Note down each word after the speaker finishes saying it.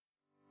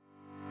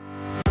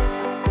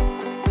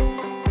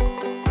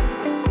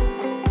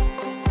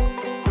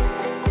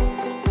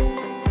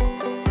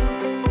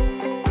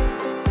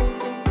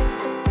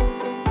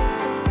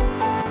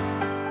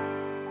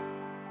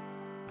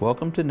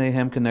Welcome to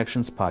NAHAM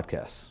Connections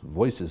Podcast,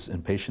 Voices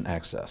in Patient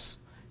Access.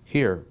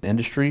 Here,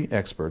 industry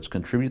experts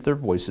contribute their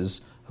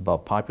voices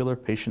about popular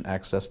patient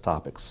access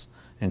topics,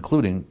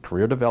 including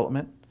career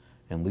development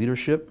and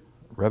leadership,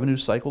 revenue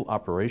cycle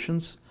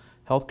operations,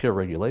 healthcare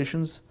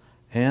regulations,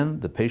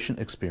 and the patient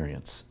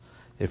experience.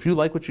 If you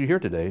like what you hear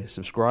today,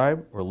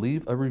 subscribe or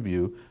leave a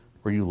review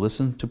where you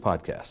listen to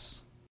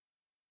podcasts.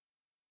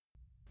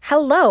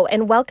 Hello,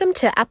 and welcome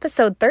to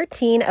episode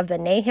 13 of the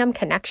NAHAM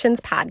Connections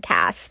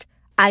podcast.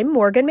 I'm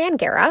Morgan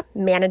Mangera,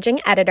 managing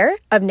editor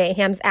of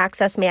NAHAM's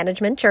Access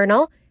Management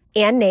Journal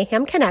and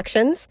NAHAM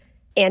Connections,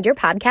 and your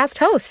podcast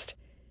host.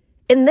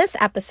 In this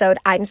episode,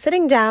 I'm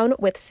sitting down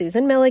with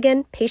Susan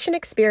Milligan, Patient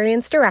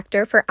Experience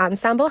Director for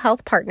Ensemble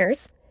Health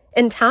Partners,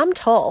 and Tom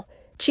Toll,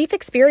 Chief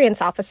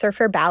Experience Officer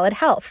for Ballad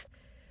Health,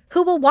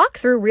 who will walk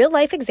through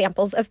real-life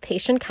examples of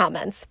patient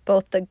comments,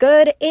 both the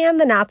good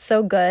and the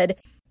not-so-good,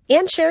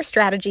 and share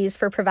strategies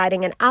for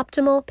providing an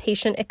optimal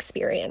patient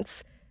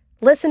experience.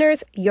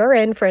 Listeners, you're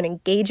in for an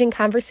engaging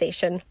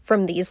conversation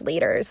from these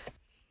leaders.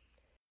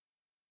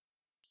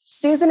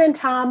 Susan and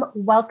Tom,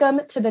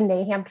 welcome to the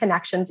NAHAM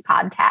Connections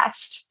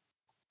podcast.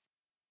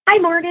 Hi,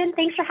 Morgan.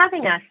 Thanks for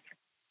having us.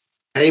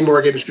 Hey,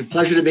 Morgan. It's a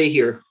pleasure to be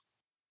here.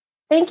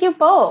 Thank you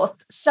both.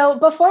 So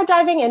before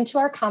diving into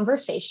our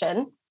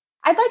conversation,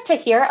 I'd like to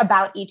hear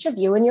about each of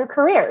you and your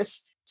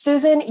careers.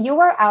 Susan, you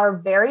were our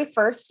very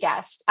first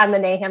guest on the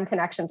NAHAM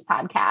Connections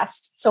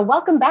podcast, so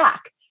welcome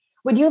back.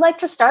 Would you like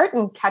to start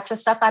and catch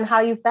us up on how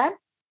you've been?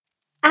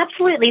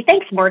 Absolutely.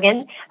 Thanks,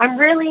 Morgan. I'm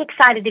really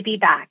excited to be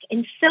back,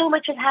 and so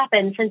much has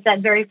happened since that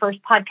very first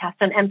podcast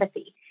on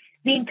empathy.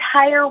 The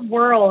entire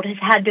world has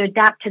had to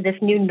adapt to this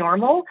new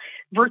normal,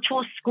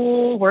 virtual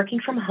school,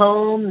 working from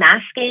home,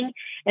 masking,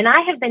 and I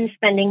have been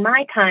spending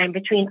my time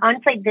between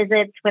on-site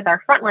visits with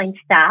our frontline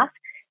staff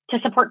to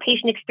support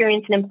patient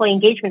experience and employee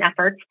engagement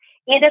efforts,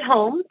 and at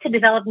home to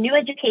develop new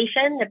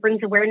education that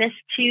brings awareness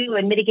to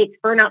and mitigates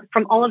burnout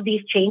from all of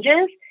these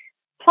changes.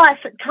 Plus,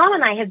 Tom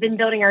and I have been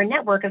building our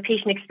network of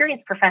patient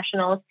experience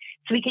professionals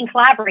so we can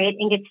collaborate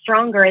and get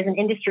stronger as an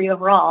industry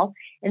overall.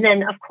 And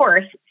then, of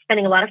course,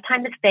 spending a lot of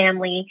time with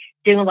family,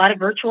 doing a lot of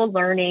virtual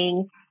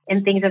learning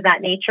and things of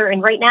that nature.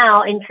 And right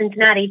now in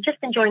Cincinnati, just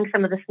enjoying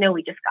some of the snow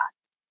we just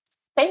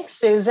got. Thanks,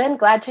 Susan.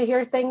 Glad to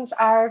hear things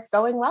are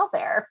going well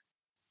there.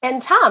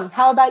 And Tom,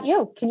 how about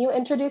you? Can you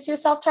introduce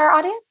yourself to our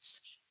audience?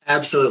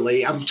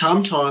 Absolutely. I'm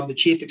Tom Toll. I'm the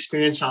Chief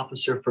Experience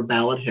Officer for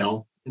Ballad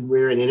Health, and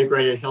we're an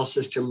integrated health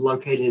system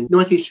located in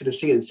Northeast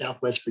Tennessee and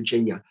Southwest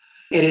Virginia.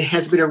 And it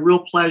has been a real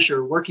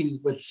pleasure working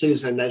with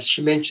Susan. As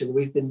she mentioned,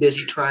 we've been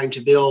busy trying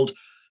to build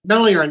not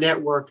only our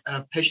network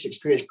of patient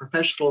experience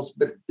professionals,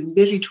 but been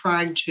busy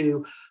trying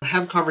to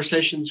have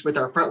conversations with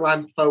our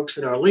frontline folks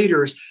and our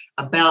leaders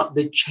about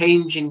the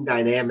changing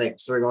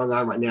dynamics that are going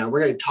on right now.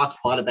 We're going to talk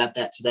a lot about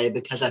that today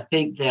because I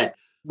think that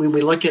when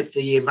we look at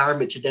the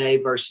environment today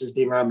versus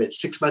the environment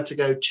 6 months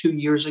ago, 2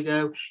 years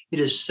ago, it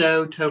is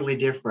so totally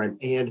different.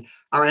 And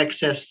our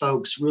access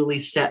folks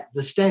really set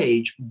the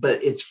stage,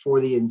 but it's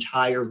for the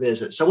entire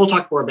visit. So we'll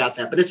talk more about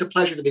that, but it's a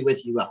pleasure to be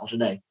with you all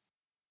today.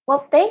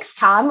 Well, thanks,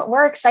 Tom.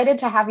 We're excited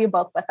to have you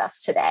both with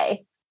us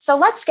today. So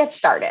let's get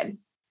started.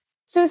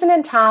 Susan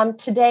and Tom,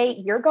 today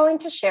you're going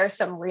to share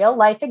some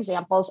real-life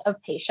examples of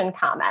patient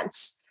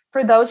comments.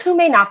 For those who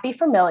may not be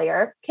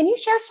familiar, can you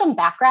share some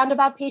background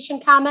about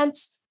patient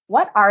comments?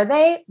 What are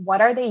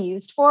they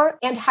used for,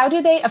 and how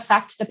do they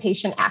affect the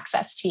patient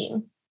access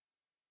team?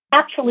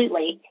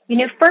 Absolutely.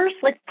 First,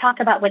 let's talk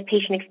about what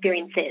patient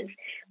experience is.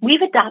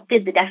 We've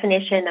adopted the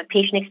definition of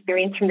patient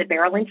experience from the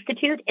Barrel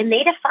Institute, and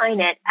they define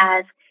it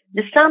as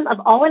the sum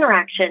of all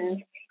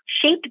interactions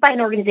shaped by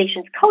an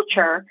organization's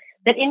culture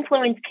that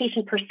influence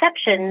patient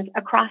perceptions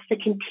across the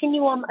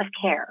continuum of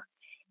care.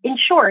 In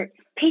short,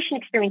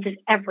 patient experience is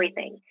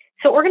everything.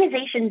 So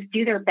organizations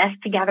do their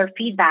best to gather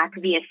feedback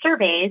via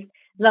surveys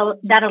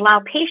that allow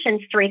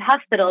patients to rate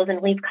hospitals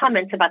and leave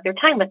comments about their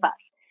time with us.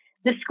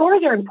 The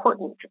scores are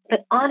important,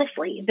 but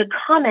honestly, the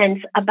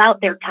comments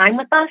about their time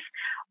with us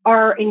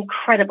are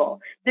incredible.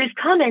 Those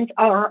comments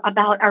are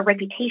about our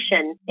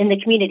reputation in the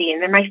community,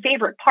 and they're my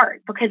favorite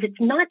part because it's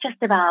not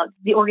just about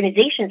the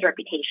organization's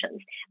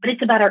reputations, but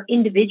it's about our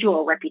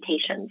individual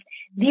reputations.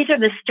 These are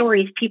the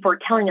stories people are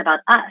telling about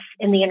us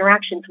and the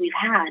interactions we've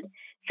had.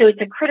 So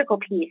it's a critical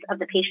piece of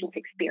the patient's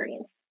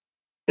experience.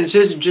 And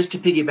Susan, just to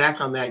piggyback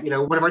on that,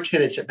 one of our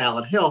tenets at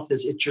Ballad Health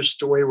is it's your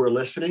story, we're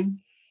listening.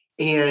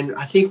 And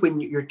I think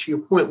when you're to your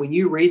point, when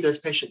you read those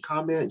patient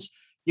comments,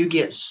 you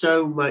get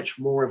so much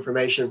more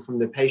information from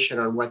the patient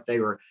on what they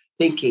were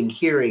thinking,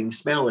 hearing,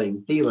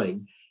 smelling,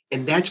 feeling.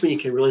 And that's when you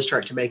can really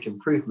start to make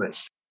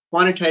improvements.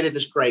 Quantitative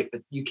is great,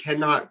 but you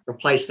cannot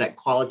replace that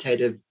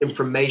qualitative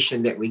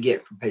information that we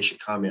get from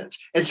patient comments.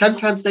 And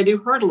sometimes they do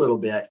hurt a little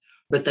bit,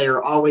 but they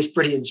are always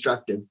pretty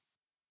instructive.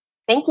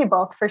 Thank you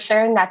both for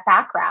sharing that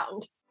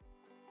background.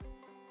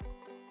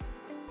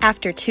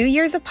 After 2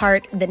 years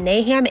apart, the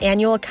NAHAM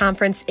Annual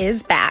Conference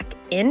is back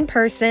in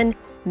person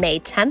May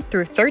 10th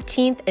through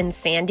 13th in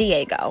San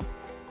Diego.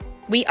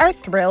 We are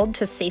thrilled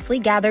to safely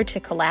gather to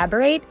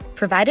collaborate,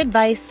 provide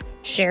advice,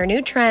 share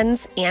new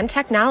trends and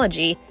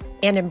technology,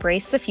 and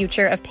embrace the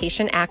future of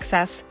patient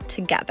access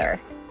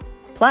together.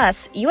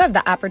 Plus, you have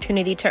the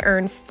opportunity to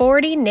earn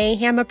 40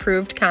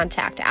 NAHAM-approved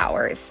contact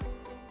hours.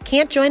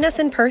 Can't join us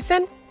in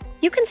person?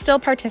 You can still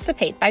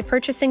participate by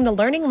purchasing the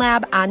Learning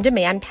Lab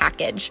On-Demand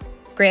package,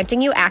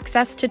 granting you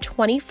access to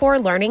 24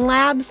 learning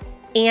labs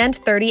and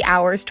 30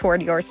 hours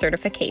toward your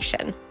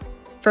certification.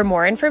 For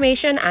more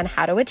information on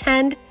how to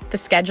attend, the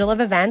schedule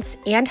of events,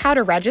 and how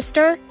to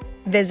register,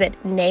 visit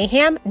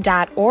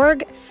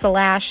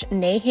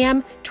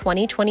naham.org/NAHAM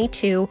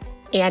 2022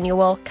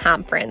 Annual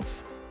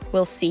Conference.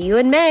 We'll see you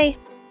in May.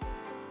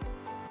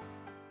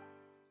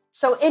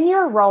 So in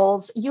your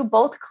roles, you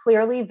both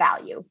clearly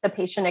value the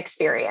patient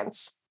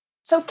experience.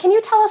 So can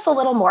you tell us a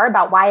little more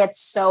about why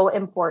it's so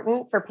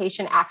important for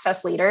patient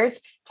access leaders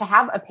to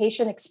have a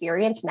patient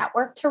experience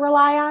network to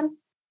rely on?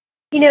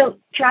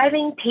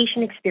 Driving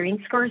patient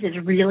experience scores is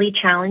really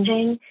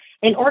challenging,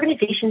 and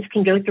organizations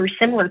can go through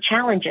similar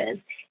challenges.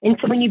 And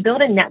so when you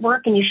build a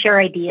network and you share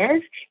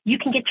ideas, you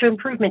can get to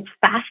improvements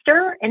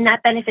faster, and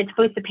that benefits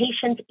both the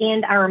patients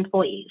and our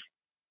employees.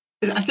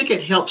 I think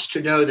it helps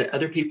to know that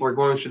other people are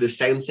going through the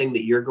same thing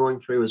that you're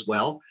going through as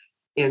well.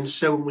 And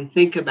so when we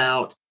think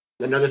about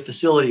another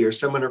facility or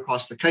someone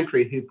across the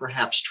country who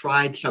perhaps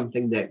tried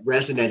something that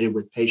resonated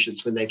with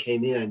patients when they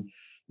came in,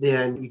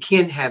 then you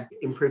can have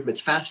improvements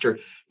faster.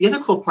 The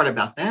other cool part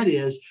about that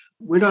is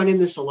we're not in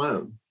this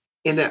alone.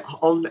 In that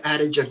old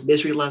adage of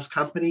misery loves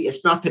company,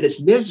 it's not that it's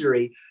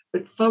misery,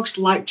 but folks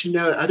like to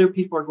know other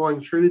people are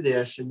going through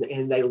this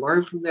and they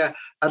learn from their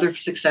other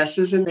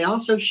successes, and they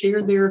also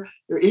share their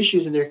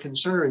issues and their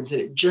concerns,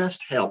 and it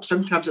just helps.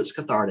 Sometimes it's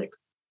cathartic.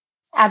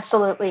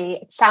 Absolutely.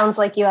 It sounds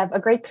like you have a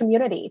great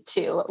community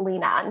to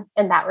lean on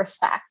in that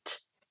respect.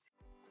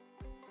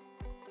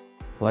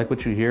 Like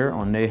what you hear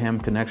on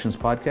NAHAM Connections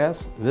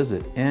podcast?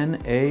 Visit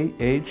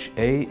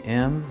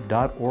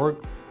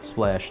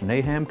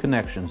naham.org/NAHAM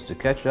Connections to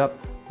catch up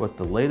with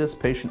the latest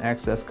patient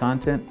access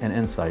content and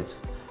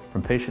insights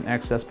from patient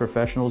access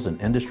professionals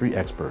and industry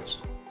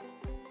experts.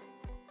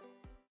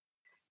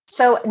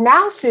 So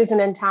now, Susan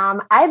and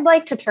Tom, I'd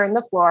like to turn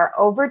the floor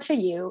over to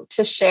you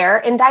to share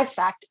and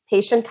dissect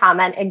patient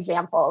comment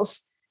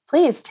examples.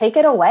 Please take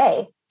it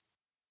away.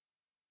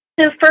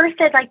 So first,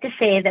 I'd like to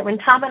say that when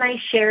Tom and I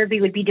shared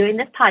we would be doing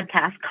this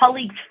podcast,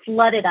 colleagues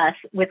flooded us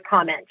with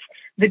comments,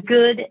 the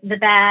good, the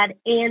bad,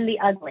 and the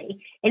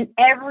ugly. And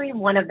every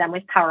one of them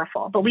was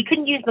powerful, but we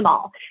couldn't use them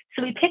all.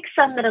 So we picked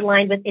some that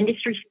aligned with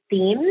industry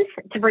themes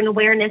to bring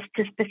awareness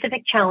to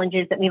specific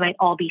challenges that we might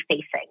all be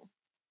facing.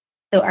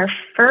 So our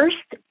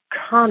first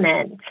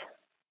comment: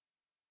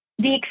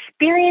 the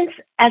experience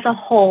as a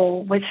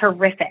whole was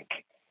horrific.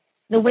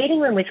 The waiting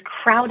room was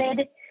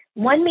crowded.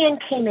 One man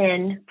came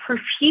in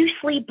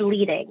profusely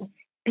bleeding,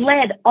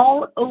 bled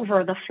all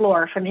over the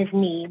floor from his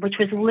knee, which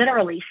was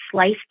literally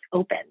sliced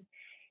open.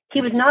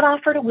 He was not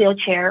offered a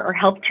wheelchair or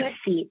help to a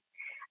seat.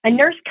 A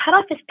nurse cut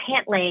off his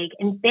pant leg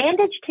and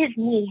bandaged his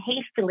knee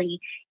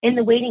hastily in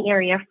the waiting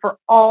area for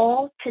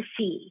all to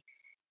see.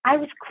 I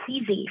was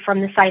queasy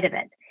from the sight of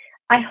it.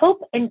 I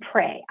hope and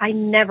pray I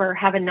never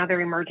have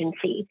another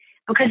emergency,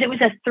 because it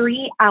was a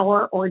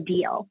 3-hour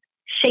ordeal.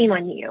 Shame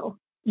on you.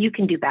 You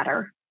can do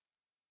better.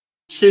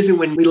 Susan,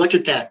 when we looked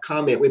at that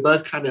comment, we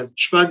both kind of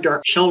shrugged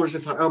our shoulders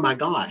and thought, oh my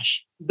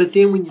gosh. But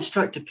then when you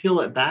start to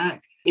peel it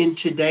back, in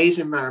today's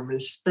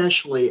environment,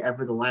 especially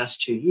over the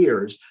last 2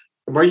 years,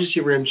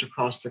 emergency rooms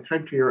across the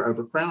country are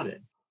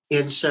overcrowded.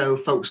 And so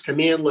folks come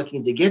in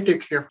looking to get their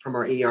care from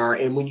our ER.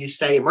 And when you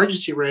say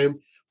emergency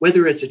room,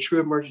 whether it's a true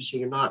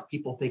emergency or not,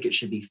 people think it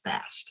should be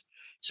fast.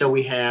 So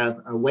we have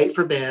a wait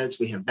for beds,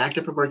 we have backed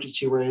up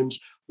emergency rooms,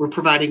 we're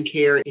providing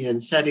care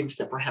in settings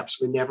that perhaps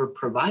we never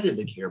provided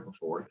the care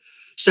before.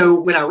 So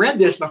when I read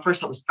this, my first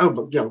thought was,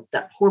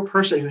 that poor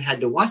person who had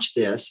to watch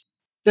this.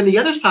 Then the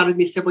other side of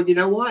me said, well, you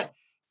know what?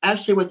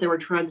 Actually, what they were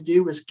trying to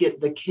do was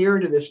get the care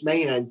to this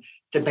man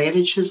to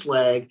bandage his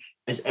leg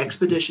as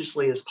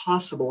expeditiously as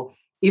possible,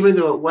 even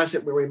though it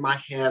wasn't where we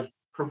might have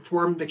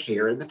performed the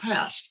care in the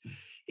past.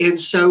 And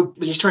so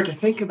when you start to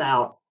think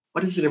about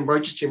what does an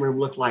emergency room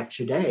look like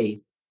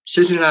today,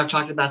 Susan and I have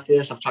talked about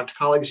this. I've talked to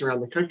colleagues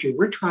around the country.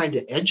 We're trying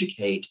to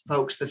educate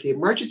folks that the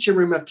emergency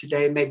room of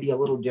today may be a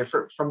little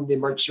different from the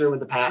emergency room of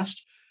the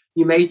past.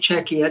 You may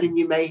check in and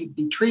you may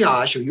be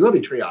triaged, or you will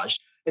be triaged,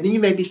 and then you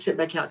may be sent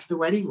back out to the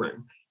waiting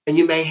room. And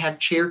you may have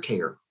chair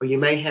care, or you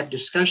may have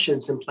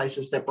discussions in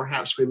places that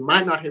perhaps we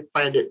might not have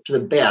planned it to the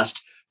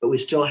best, but we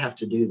still have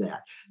to do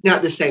that. Now,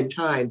 at the same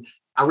time,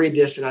 I read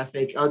this and I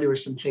think, there were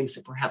some things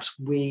that perhaps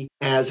we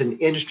as an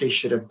industry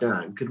should have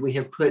done. Could we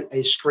have put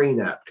a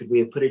screen up? Could we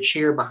have put a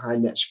chair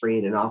behind that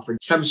screen and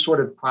offered some sort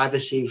of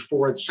privacy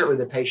for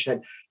certainly the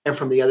patient and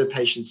from the other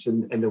patients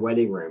in the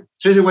waiting room?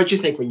 Susan, what did you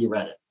think when you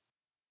read it?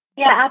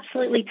 Yeah,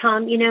 absolutely,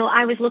 Tom.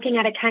 I was looking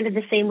at it kind of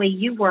the same way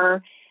you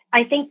were.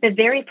 I think the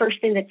very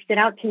first thing that stood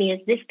out to me is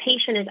this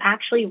patient is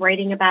actually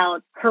writing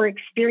about her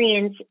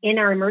experience in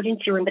our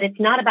emergency room, but it's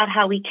not about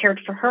how we cared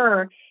for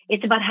her.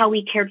 It's about how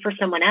we cared for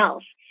someone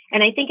else.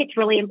 And I think it's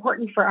really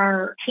important for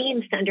our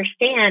teams to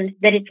understand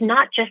that it's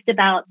not just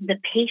about the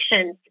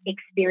patient's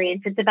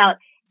experience. It's about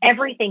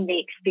everything they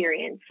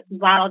experience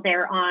while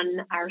they're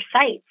on our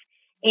sites.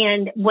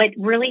 And what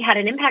really had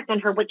an impact on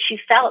her, what she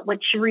felt, what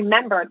she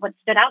remembered, what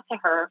stood out to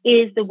her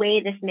is the way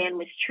this man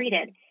was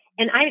treated.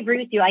 And I agree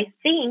with you. I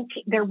think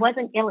there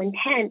wasn't ill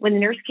intent when the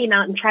nurse came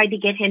out and tried to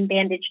get him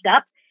bandaged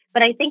up.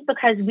 But I think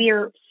because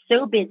we're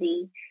so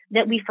busy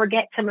that we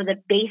forget some of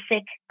the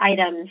basic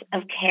items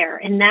of care,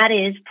 and that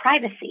is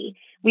privacy.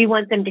 We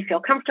want them to feel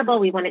comfortable.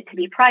 We want it to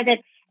be private.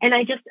 And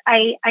I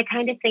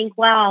kind of think,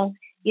 wow,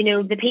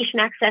 the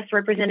patient access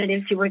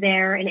representatives who were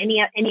there and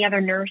any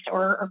other nurse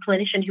or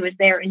clinician who was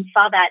there and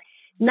saw that,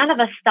 none of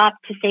us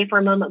stopped to say for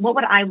a moment, what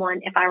would I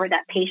want if I were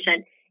that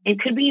patient? And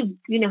could we,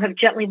 have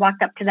gently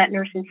walked up to that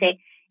nurse and say,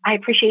 I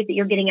appreciate that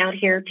you're getting out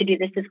here to do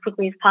this as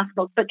quickly as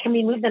possible, but can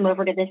we move them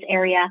over to this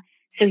area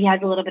so he has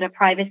a little bit of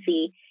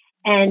privacy?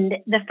 And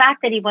the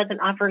fact that he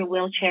wasn't offered a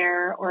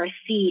wheelchair or a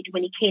seat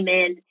when he came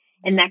in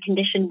that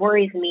condition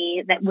worries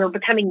me, that we're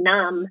becoming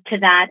numb to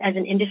that as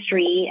an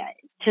industry,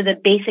 to the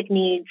basic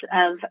needs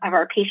of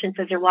our patients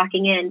as they're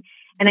walking in.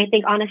 And I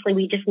think, honestly,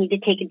 we just need to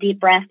take a deep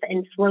breath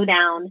and slow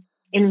down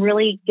and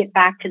really get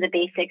back to the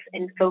basics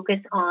and focus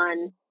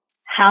on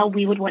how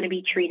we would want to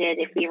be treated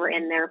if we were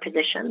in their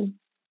position.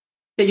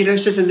 Yeah,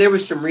 Susan, there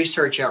was some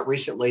research out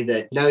recently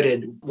that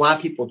noted why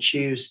people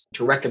choose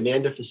to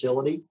recommend a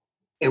facility.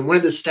 And one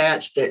of the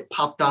stats that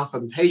popped off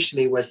on the page to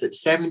me was that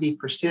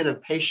 70%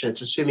 of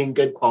patients, assuming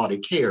good quality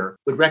care,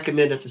 would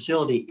recommend a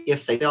facility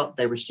if they felt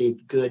they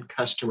received good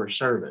customer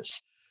service.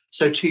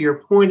 So to your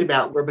point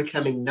about we're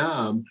becoming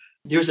numb,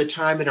 there's a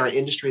time in our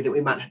industry that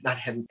we might not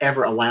have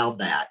ever allowed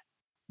that.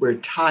 We're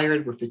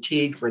tired, we're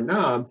fatigued, we're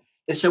numb.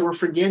 And so we're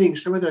forgetting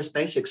some of those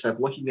basics of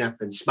looking up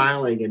and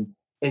smiling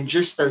and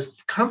just those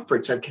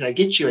comforts of, can I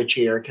get you a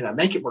chair? Can I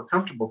make it more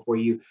comfortable for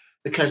you?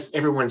 Because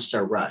everyone's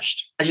so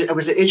rushed. It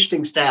was an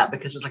interesting stat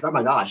because it was like, oh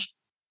my gosh.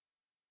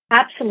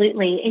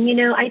 Absolutely.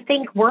 And, I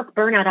think work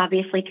burnout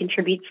obviously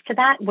contributes to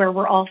that, where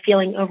we're all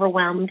feeling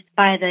overwhelmed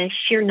by the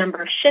sheer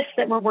number of shifts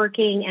that we're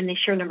working and the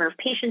sheer number of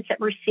patients that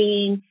we're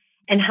seeing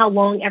and how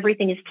long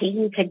everything is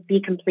taking to be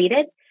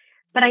completed.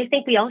 But I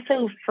think we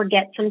also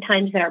forget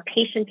sometimes that our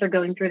patients are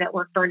going through that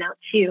work burnout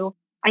too.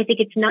 I think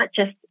it's not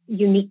just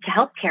unique to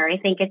healthcare. I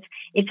think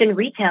it's in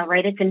retail,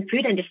 right? It's in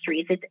food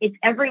industries. It's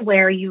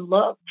everywhere you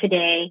look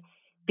today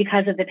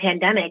because of the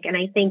pandemic. And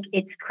I think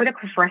it's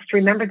critical for us to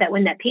remember that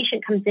when that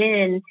patient comes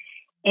in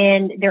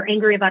and they're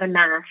angry about a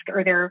mask,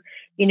 or they're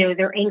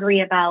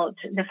angry about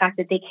the fact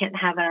that they can't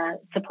have a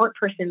support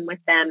person with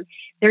them,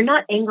 they're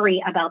not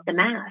angry about the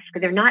mask.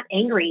 They're not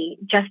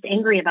just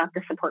angry about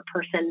the support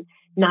person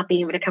not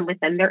being able to come with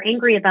them. They're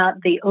angry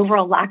about the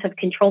overall lack of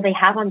control they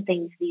have on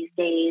things these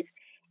days,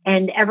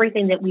 and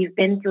everything that we've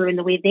been through, and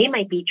the way they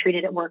might be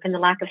treated at work, and the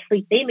lack of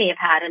sleep they may have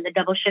had, and the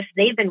double shifts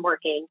they've been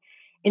working.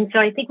 And so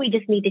I think we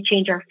just need to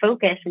change our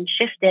focus and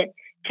shift it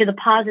to the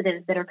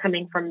positives that are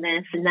coming from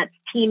this, and that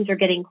teams are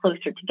getting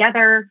closer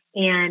together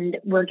and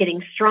we're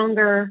getting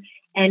stronger,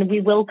 and we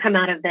will come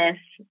out of this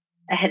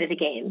ahead of the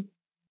game.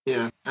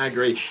 Yeah, I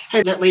agree.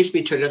 Hey, that leads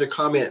me to another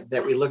comment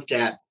that we looked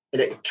at,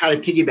 and it kind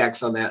of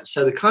piggybacks on that.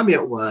 So the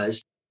comment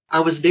was, I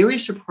was very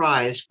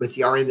surprised with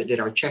the RN that did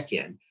our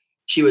check-in.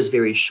 She was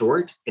very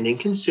short and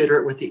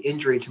inconsiderate with the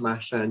injury to my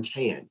son's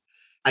hand.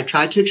 I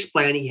tried to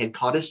explain he had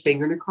caught his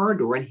finger in a car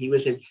door and he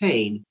was in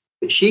pain,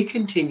 but she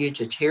continued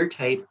to tear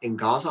tape and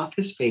gauze off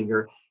his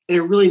finger in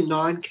a really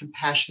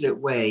non-compassionate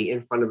way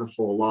in front of a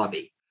full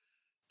lobby.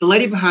 The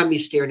lady behind me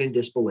stared in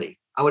disbelief.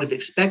 I would have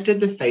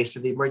expected the face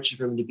of the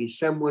emergency room to be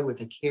someone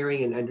with a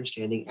caring and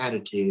understanding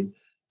attitude.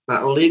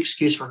 My only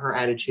excuse for her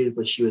attitude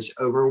was she was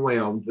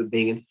overwhelmed with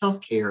being in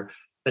healthcare,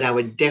 but I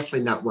would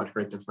definitely not want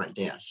her at the front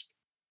desk.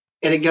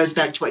 And it goes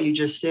back to what you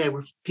just said,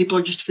 where people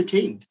are just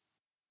fatigued.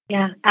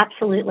 Yeah,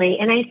 absolutely.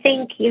 And I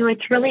think,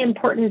 it's really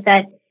important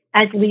that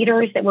as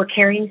leaders that we're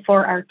caring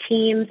for our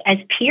teams, as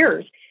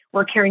peers,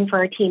 we're caring for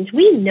our teams.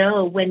 We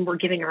know when we're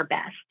giving our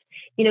best.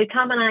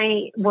 Tom and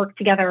I work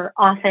together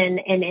often,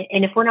 and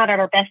if we're not at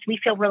our best, we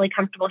feel really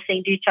comfortable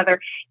saying to each other,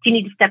 do you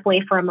need to step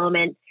away for a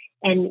moment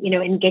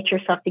and get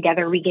yourself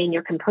together, regain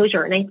your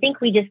composure? And I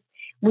think we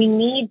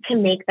need to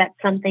make that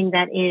something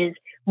that is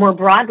more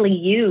broadly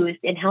used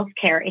in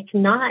healthcare. It's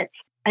not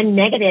a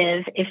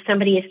negative if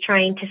somebody is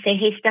trying to say,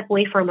 hey, step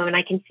away for a moment.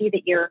 I can see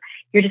that you're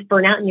just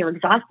burnt out and you're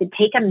exhausted.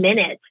 Take a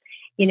minute.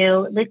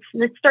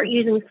 Let's start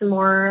using some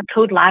more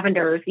code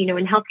lavenders. In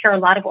healthcare, a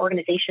lot of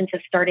organizations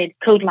have started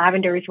code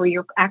lavenders where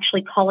you're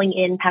actually calling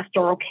in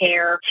pastoral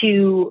care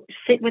to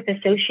sit with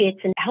associates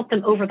and help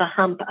them over the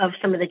hump of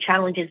some of the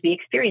challenges we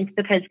experience,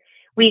 because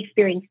we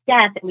experience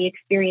death and we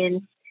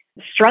experience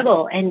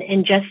struggle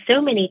and just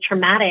so many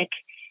traumatic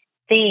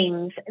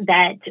things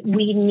that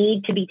we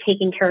need to be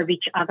taking care of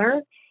each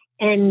other.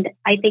 And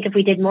I think if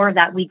we did more of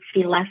that, we'd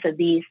see less of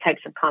these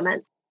types of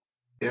comments.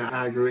 Yeah,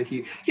 I agree with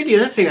you. The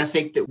other thing I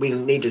think that we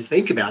need to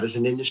think about as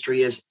an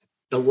industry is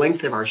the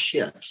length of our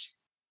shifts.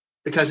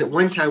 Because at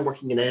one time,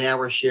 working an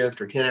 8-hour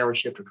shift or 10-hour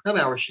shift or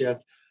 12-hour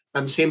shift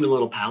seemed a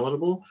little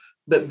palatable.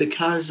 But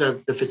because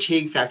of the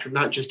fatigue factor,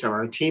 not just of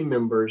our team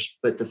members,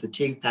 but the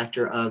fatigue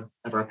factor of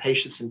our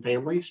patients and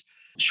families,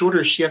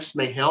 shorter shifts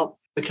may help.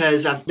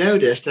 Because I've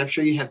noticed, and I'm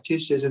sure you have too,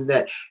 Susan,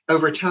 that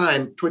over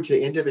time, towards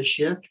the end of a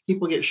shift,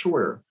 people get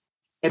shorter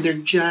and they're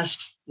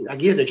just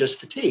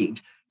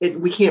fatigued.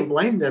 We can't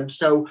blame them.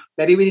 So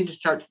maybe we need to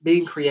start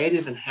being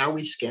creative in how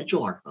we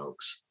schedule our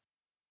folks.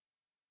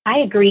 I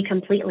agree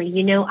completely.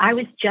 I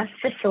was just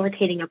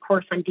facilitating a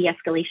course on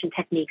de-escalation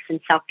techniques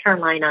in South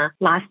Carolina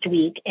last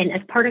week. And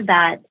as part of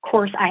that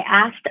course, I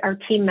asked our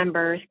team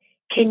members,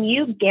 can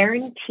you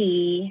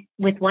guarantee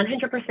with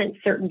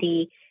 100%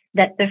 certainty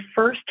that the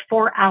first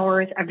 4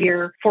 hours of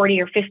your 40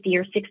 or 50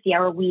 or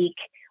 60-hour week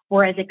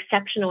were as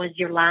exceptional as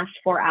your last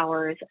 4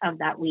 hours of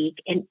that week?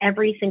 And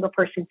every single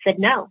person said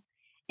no.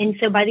 And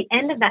so by the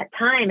end of that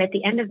time, at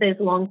the end of those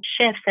long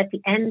shifts, at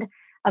the end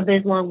of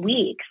those long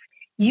weeks,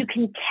 you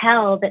can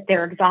tell that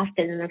they're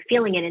exhausted and they're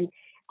feeling it. And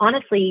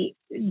honestly,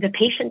 the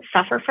patients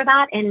suffer for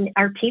that, and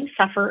our teams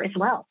suffer as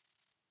well.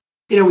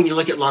 When you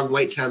look at long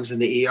wait times in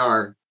the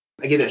ER,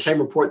 again, that same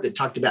report that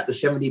talked about the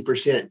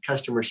 70%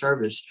 customer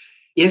service,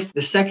 if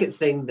the second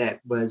thing that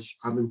was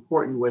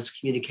important was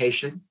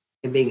communication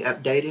and being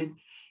updated.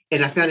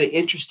 And I found it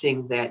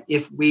interesting that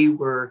if we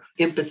were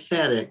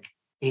empathetic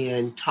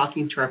and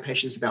talking to our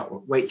patients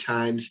about wait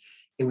times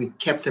and we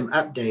kept them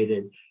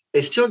updated,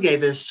 they still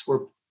gave us,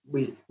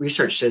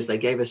 research says they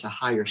gave us a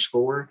higher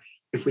score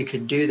if we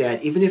could do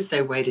that, even if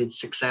they waited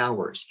 6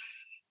 hours.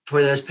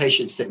 For those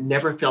patients that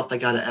never felt they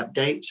got an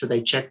update, so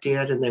they checked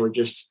in and they were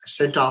just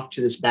sent off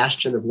to this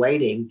bastion of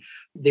waiting,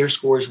 their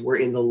scores were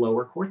in the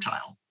lower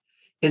quartile.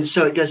 And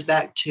so it goes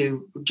back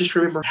to just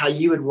remember how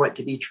you would want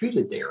to be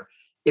treated there.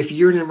 If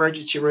you're in an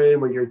emergency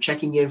room or you're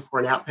checking in for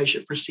an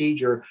outpatient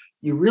procedure,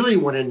 you really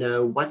want to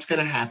know what's going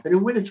to happen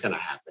and when it's going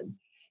to happen.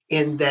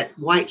 In that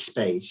white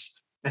space,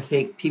 I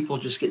think people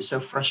just get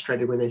so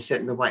frustrated when they sit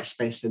in the white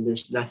space and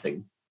there's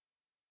nothing.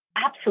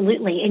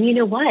 Absolutely. And you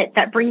know what?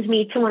 That brings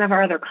me to one of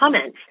our other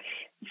comments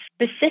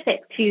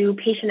specific to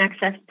patient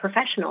access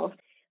professionals.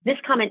 This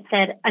comment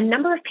said a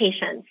number of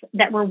patients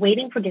that were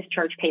waiting for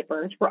discharge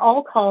papers were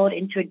all called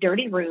into a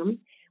dirty room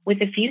with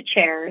a few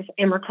chairs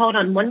and were called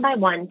on one by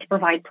one to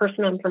provide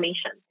personal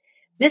information.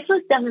 This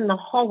was done in the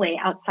hallway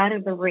outside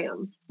of the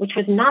room, which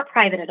was not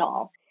private at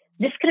all.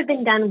 This could have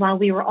been done while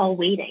we were all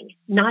waiting,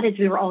 not as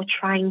we were all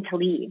trying to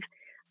leave.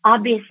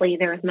 Obviously,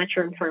 there is much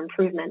room for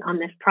improvement on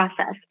this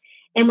process.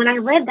 And when I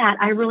read that,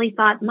 I really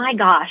thought, my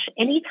gosh,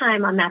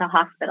 anytime I'm at a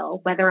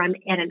hospital, whether I'm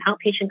at an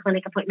outpatient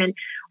clinic appointment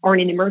or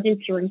in an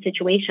emergency room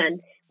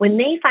situation, when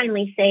they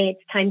finally say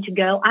it's time to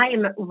go, I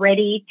am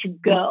ready to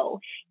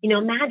go.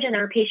 Imagine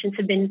our patients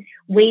have been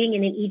waiting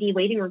in an ED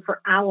waiting room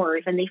for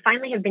hours and they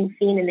finally have been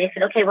seen and they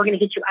said, okay, we're going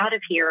to get you out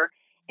of here.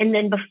 And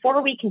then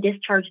before we can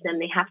discharge them,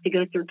 they have to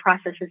go through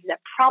processes that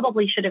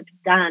probably should have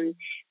done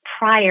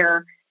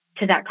prior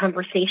to that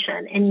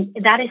conversation. And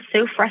that is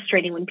so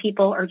frustrating when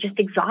people are just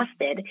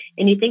exhausted.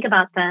 And you think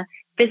about the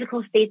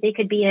physical state they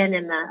could be in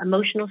and the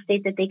emotional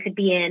state that they could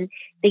be in.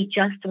 They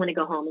just want to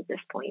go home at this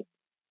point.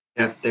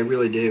 Yeah, they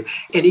really do.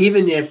 And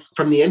even if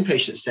from the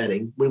inpatient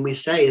setting, when we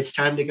say it's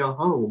time to go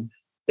home,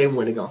 they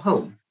want to go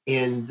home.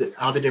 And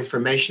all that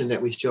information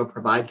that we still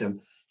provide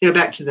them.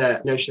 Back to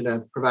the notion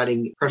of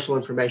providing personal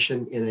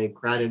information in a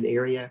crowded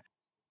area.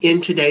 In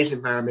today's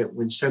environment,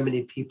 when so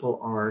many people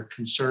are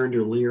concerned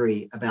or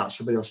leery about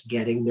somebody else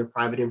getting their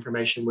private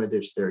information, whether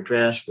it's their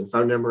address, their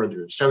phone number, or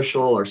their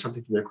social, or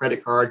something from their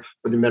credit card,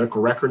 or their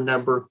medical record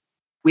number,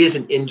 we as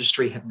an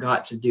industry have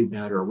got to do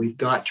better. We've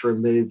got to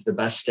remove the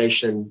bus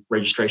station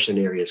registration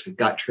areas. We've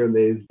got to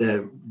remove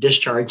the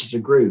discharge as a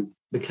group,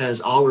 because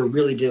all we're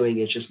really doing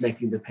is just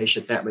making the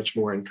patient that much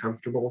more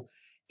uncomfortable.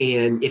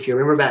 And if you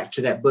remember back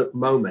to that book,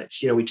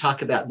 Moments, we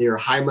talk about there are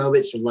high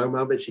moments and low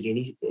moments in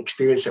any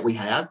experience that we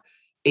have.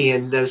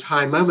 And those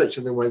high moments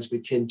are the ones we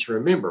tend to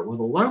remember. Well,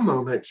 the low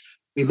moments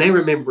we may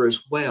remember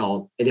as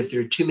well. And if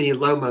there are too many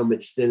low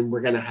moments, then we're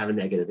going to have a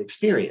negative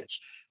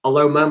experience. A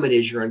low moment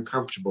is you're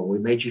uncomfortable. We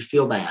made you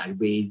feel bad.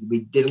 We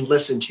didn't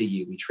listen to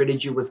you. We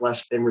treated you with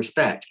less than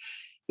respect.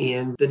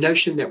 And the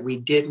notion that we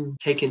didn't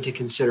take into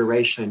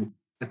consideration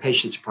a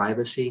patient's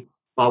privacy,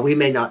 while we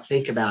may not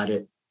think about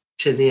it,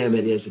 to them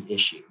it is an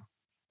issue.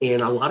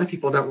 And a lot of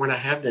people don't want to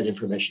have that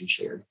information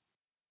shared.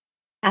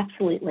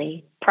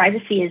 Absolutely.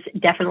 Privacy is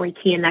definitely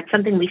key, and that's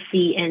something we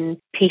see in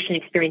patient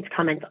experience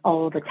comments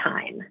all the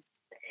time.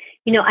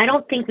 I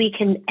don't think we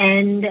can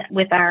end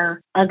with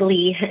our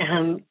ugly,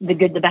 the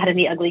good, the bad, and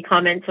the ugly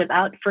comments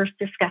without first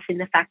discussing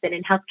the fact that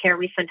in healthcare,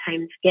 we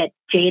sometimes get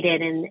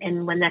jaded.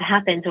 And when that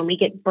happens, when we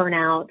get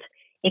burnout,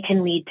 it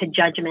can lead to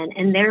judgment.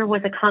 And there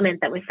was a comment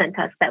that was sent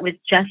to us that was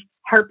just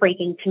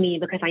heartbreaking to me,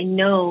 because I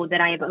know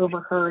that I have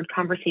overheard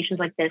conversations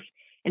like this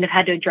and have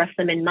had to address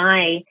them in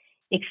my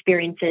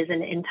experiences.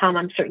 And Tom,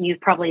 I'm certain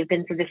you've probably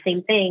been through the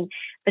same thing.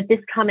 But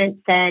this comment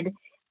said,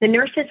 the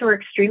nurses were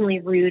extremely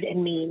rude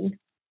and mean.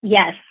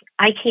 Yes,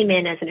 I came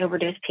in as an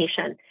overdose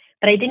patient,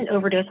 but I didn't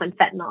overdose on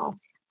fentanyl.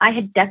 I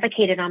had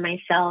defecated on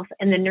myself,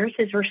 and the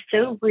nurses were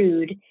so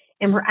rude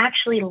and were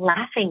actually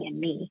laughing at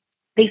me.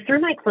 They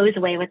threw my clothes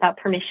away without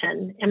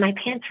permission, and my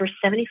pants were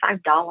 $75.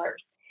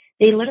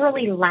 They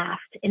literally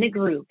laughed in a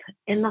group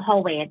in the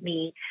hallway at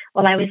me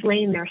while I was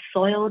laying there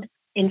soiled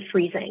and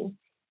freezing.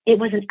 It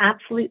was an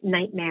absolute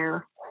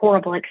nightmare,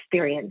 horrible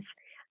experience.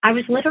 I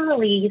was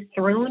literally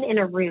thrown in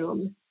a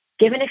room,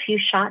 given a few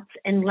shots,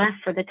 and left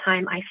for the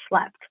time I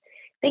slept.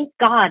 Thank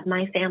God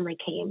my family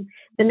came.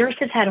 The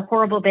nurses had a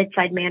horrible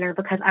bedside manner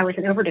because I was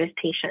an overdose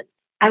patient.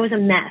 I was a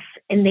mess,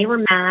 and they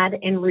were mad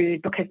and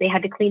rude because they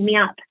had to clean me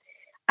up.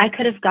 I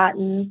could have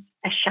gotten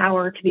a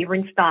shower to be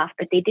rinsed off,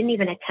 but they didn't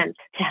even attempt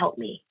to help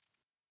me.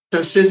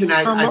 So, Susan,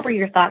 what were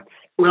your thoughts?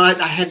 Well,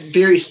 I had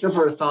very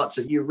similar thoughts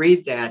that you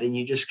read that and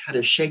you just kind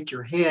of shake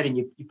your head and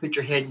you put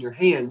your head in your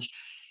hands.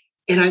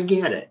 And I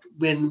get it.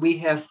 When we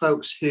have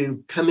folks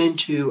who come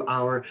into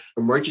our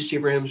emergency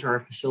rooms or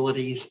our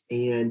facilities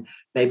and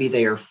maybe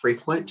they are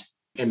frequent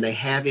and they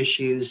have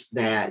issues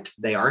that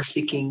they are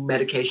seeking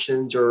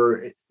medications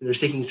or they're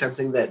seeking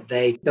something that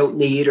they don't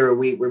need, or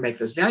we make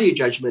those value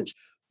judgments,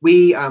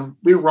 we're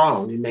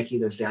wrong in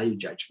making those value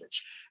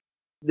judgments.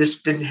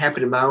 This didn't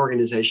happen in my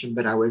organization,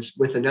 but I was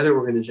with another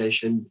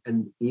organization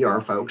and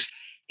ER folks,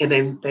 and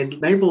they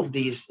labeled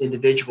these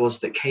individuals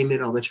that came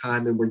in all the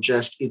time and were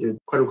just either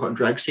quote unquote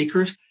drug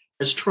seekers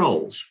as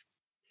trolls.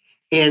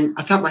 And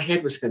I thought my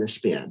head was going to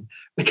spin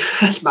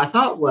because my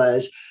thought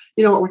was,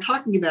 what we're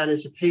talking about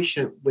is a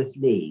patient with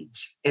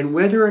needs, and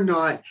whether or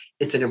not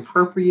it's an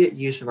appropriate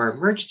use of our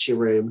emergency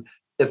room,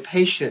 the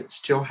patient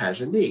still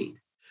has a need.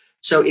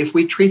 So if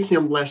we treat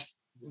them less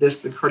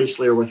than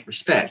courteously or with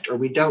respect, or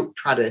we don't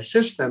try to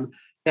assist them,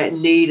 that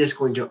need is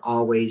going to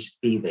always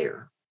be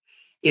there.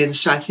 And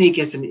so I think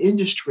as an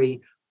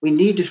industry, we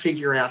need to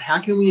figure out how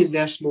can we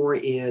invest more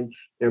in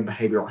their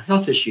behavioral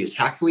health issues?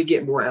 How can we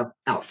get more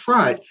out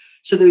front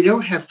so that we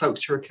don't have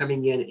folks who are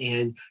coming in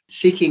and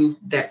seeking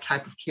that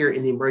type of care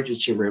in the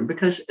emergency room,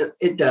 because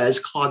it does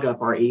clog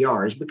up our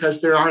ERs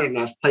because there aren't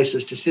enough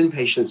places to send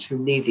patients who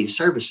need these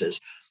services.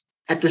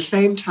 At the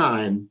same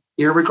time,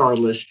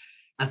 irregardless,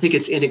 I think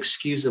it's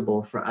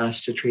inexcusable for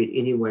us to treat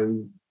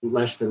anyone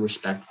less than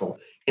respectful.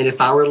 And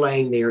if I were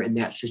laying there in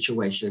that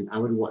situation, I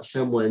would want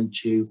someone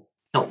to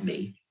help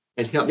me.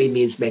 And help me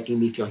means making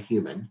me feel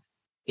human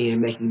and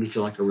making me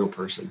feel like a real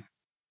person.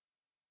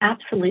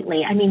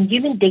 Absolutely. I mean,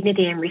 human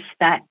dignity and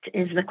respect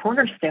is the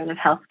cornerstone of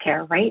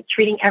healthcare, right?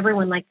 Treating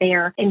everyone like they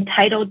are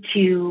entitled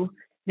to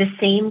the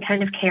same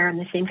kind of care and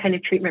the same kind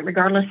of treatment,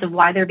 regardless of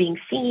why they're being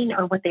seen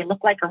or what they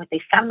look like or what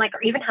they sound like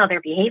or even how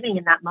they're behaving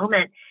in that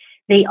moment.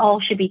 They all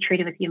should be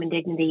treated with human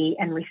dignity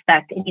and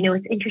respect. And,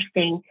 it's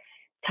interesting,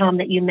 Tom,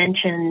 that you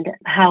mentioned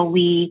how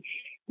we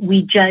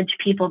judge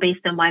people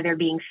based on why they're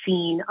being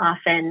seen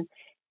often.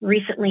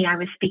 Recently, I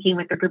was speaking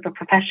with a group of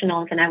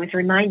professionals and I was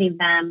reminding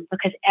them,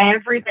 because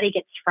everybody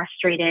gets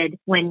frustrated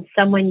when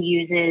someone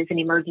uses an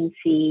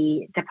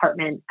emergency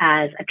department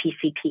as a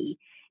PCP.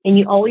 And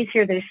you always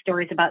hear those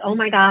stories about, oh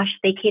my gosh,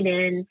 they came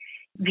in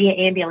via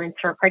ambulance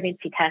for a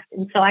pregnancy test.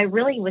 And so I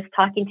really was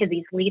talking to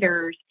these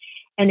leaders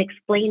and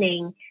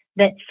explaining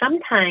that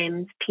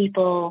sometimes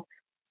people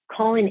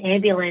call an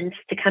ambulance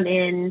to come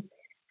in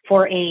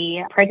for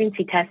a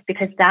pregnancy test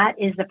because that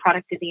is the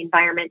product of the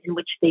environment in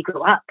which they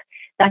grew up.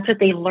 That's what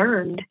they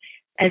learned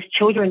as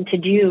children to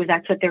do.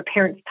 That's what their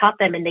parents taught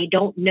them, and they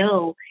don't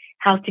know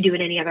how to do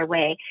it any other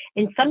way.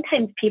 And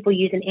sometimes people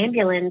use an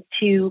ambulance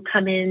to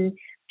come in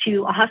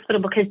to a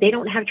hospital because they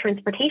don't have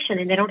transportation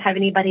and they don't have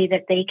anybody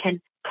that they can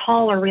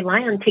call or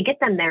rely on to get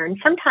them there. And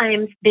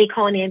sometimes they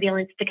call an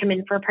ambulance to come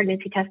in for a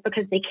pregnancy test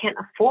because they can't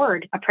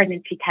afford a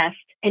pregnancy test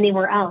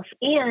anywhere else.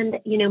 And,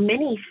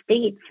 many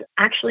states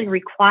actually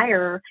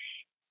require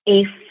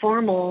a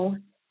formal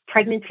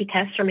pregnancy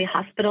test from a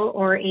hospital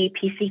or a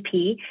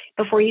PCP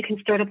before you can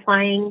start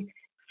applying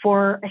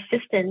for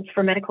assistance,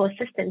 for medical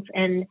assistance.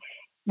 And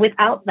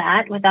without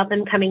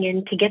them coming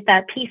in to get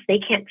that piece, they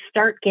can't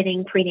start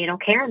getting prenatal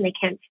care and they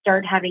can't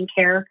start having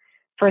care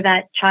for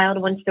that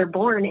child once they're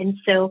born. And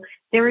so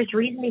there is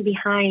reasoning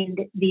behind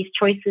these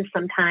choices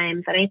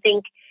sometimes. And I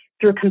think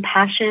through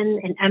compassion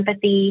and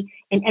empathy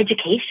and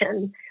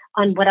education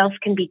on what else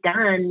can be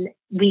done,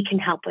 we can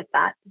help with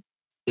that.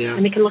 Yeah.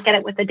 And we can look at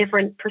it with a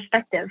different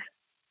perspective.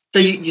 So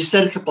you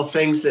said a couple of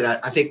things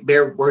that I think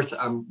bear worth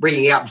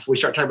bringing out before we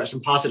start talking about some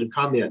positive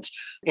comments.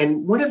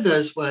 And one of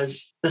those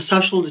was the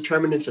social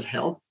determinants of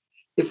health.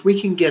 If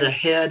we can get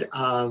ahead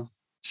of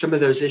some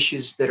of those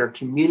issues that are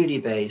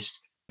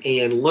community-based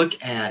and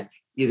look at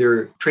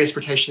either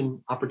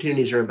transportation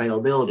opportunities or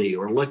availability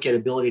or look at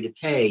ability to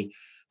pay,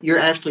 you're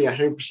actually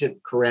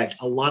 100% correct.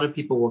 A lot of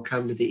people will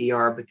come to the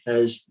ER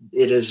because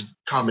it is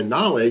common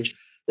knowledge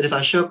that if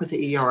I show up at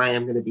the ER, I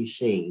am going to be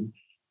seen.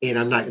 And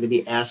I'm not going to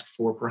be asked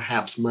for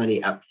perhaps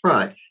money up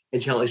front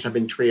until at least I've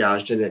been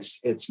triaged and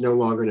it's no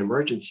longer an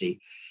emergency.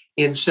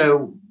 And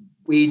so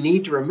we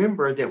need to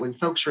remember that when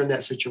folks are in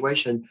that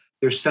situation,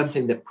 there's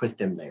something that put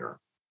them there.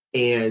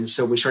 And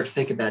so we start to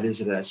think about,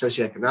 is it a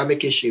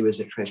socioeconomic issue? Is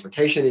it a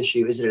transportation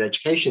issue? Is it an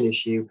education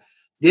issue?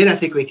 Then I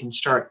think we can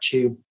start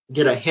to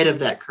get ahead of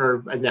that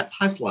curve and that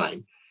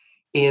pipeline.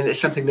 And it's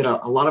something that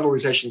a lot of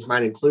organizations,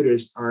 mine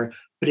included, are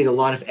putting a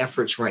lot of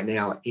efforts right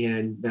now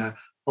in the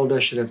whole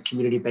notion of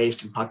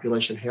community-based and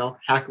population health.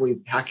 How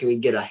can we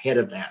get ahead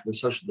of that, the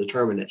social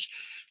determinants?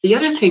 The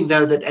other thing,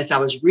 though, that as I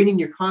was reading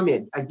your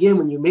comment, again,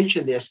 when you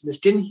mentioned this, and this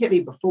didn't hit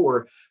me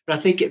before, but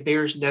I think it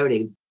bears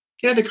noting,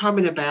 the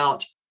comment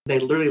about they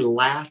literally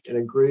laughed in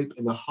a group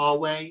in the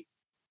hallway.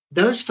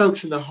 Those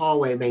folks in the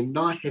hallway may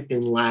not have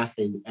been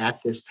laughing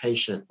at this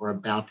patient or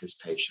about this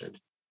patient,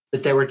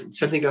 but they were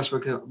something else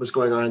was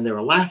going on and they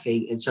were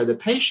laughing. And so the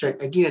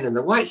patient, again, in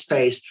the white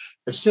space,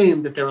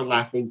 assumed that they were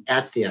laughing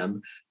at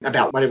them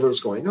about whatever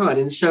was going on.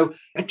 And so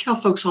I tell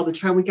folks all the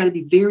time, we got to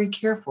be very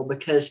careful,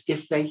 because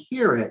if they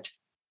hear it,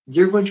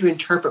 they're going to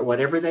interpret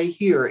whatever they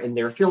hear in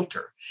their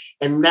filter.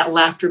 And that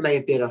laughter may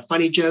have been a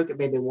funny joke, it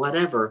may have been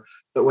whatever,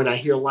 but when I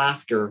hear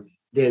laughter,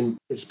 then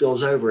it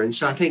spills over. And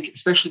so I think,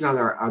 especially on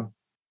our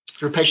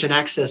patient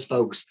access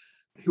folks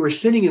who are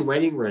sitting in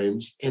waiting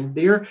rooms, and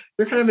they're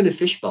kind of in a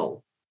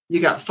fishbowl.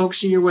 You got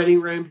folks in your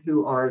waiting room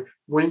who are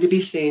wanting to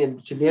be seen,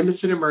 and to them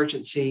it's an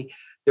emergency.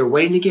 They're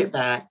waiting to get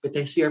back, but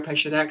they see our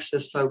patient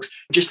access folks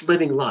just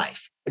living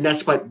life. And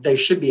that's what they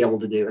should be able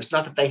to do. It's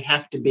not that they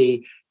have to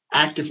be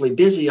actively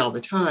busy all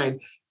the time,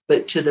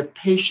 but to the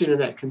patient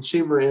and that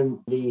consumer in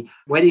the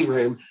waiting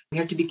room, we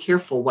have to be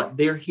careful what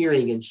they're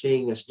hearing and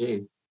seeing us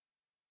do.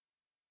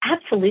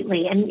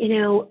 Absolutely. And,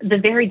 the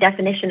very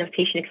definition of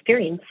patient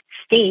experience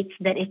states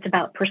that it's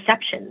about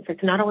perceptions.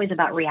 It's not always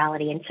about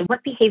reality. And so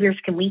what behaviors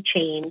can we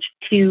change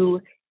to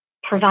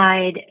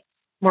provide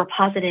more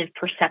positive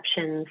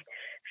perceptions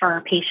for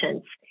our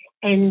patients?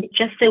 And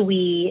just so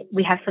we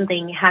have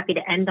something happy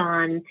to end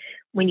on,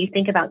 when you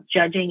think about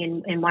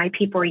judging and why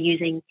people are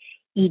using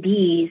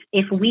EDs,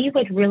 if we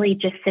would really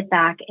just sit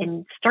back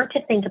and start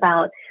to think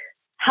about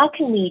how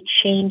can we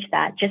change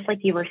that, just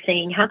like you were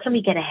saying, how can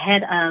we get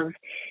ahead of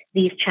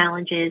these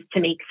challenges to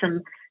make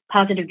some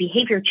positive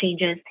behavior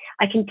changes?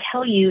 I can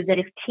tell you that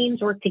if teams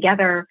work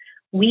together,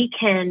 we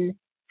can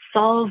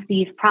solve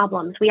these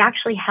problems. We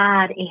actually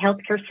had a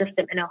healthcare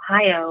system in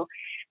Ohio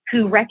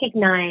who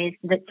recognized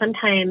that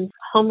sometimes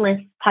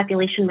homeless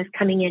population was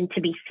coming in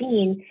to be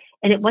seen.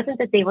 And it wasn't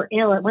that they were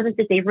ill. It wasn't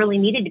that they really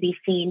needed to be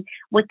seen.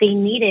 What they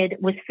needed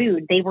was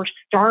food. They were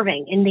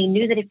starving, and they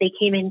knew that if they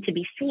came in to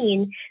be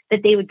seen,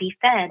 that they would be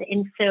fed.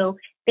 And so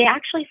they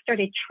actually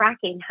started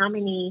tracking how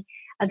many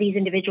of these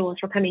individuals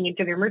were coming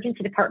into the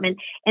emergency department.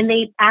 And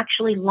they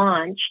actually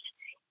launched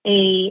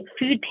a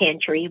food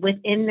pantry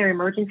within their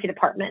emergency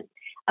department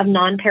of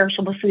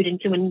non-perishable food. And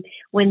so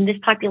when this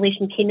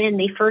population came in,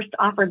 they first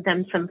offered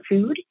them some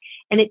food.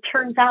 And it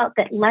turns out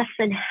that less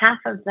than half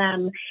of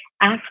them,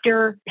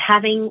 after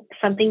having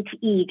something to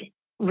eat,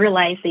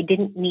 realized they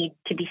didn't need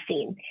to be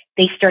seen.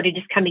 They started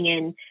just coming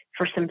in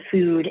for some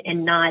food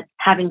and not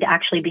having to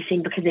actually be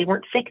seen because they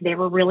weren't sick. They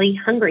were really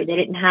hungry. They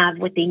didn't have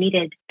what they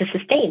needed to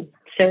sustain.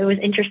 So it was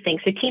interesting.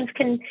 So teams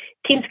can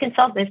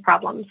solve those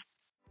problems.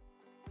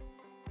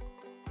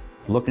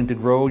 Looking to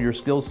grow your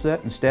skill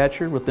set and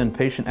stature within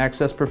patient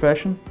access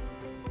profession?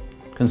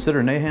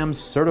 Consider NAHAM's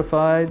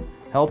Certified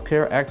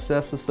Healthcare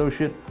Access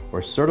Associate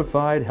or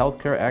Certified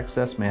Healthcare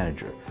Access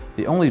Manager,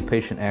 the only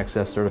patient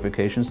access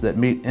certifications that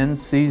meet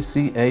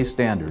NCCA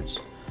standards.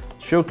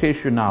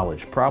 Showcase your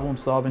knowledge,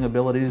 problem-solving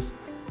abilities,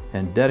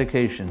 and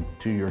dedication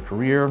to your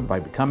career by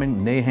becoming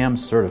NAHAM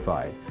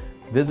certified.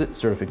 Visit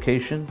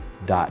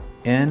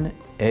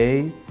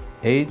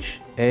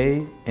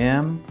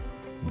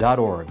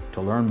certification.naham.org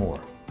to learn more.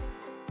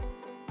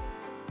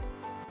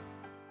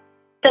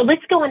 So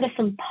let's go into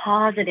some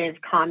positive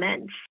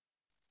comments.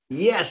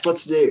 Yes,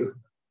 let's do.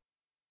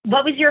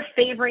 What was your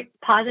favorite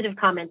positive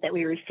comment that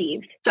we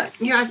received? So,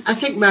 I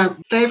think my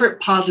favorite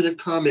positive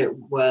comment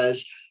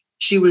was,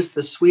 she was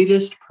the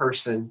sweetest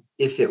person.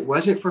 If it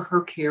wasn't for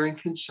her care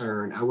and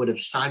concern, I would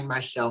have signed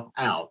myself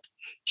out.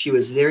 She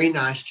was very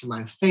nice to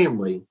my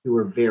family, who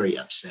were very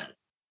upset.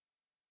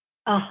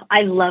 Oh,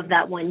 I love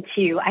that one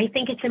too. I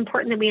think it's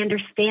important that we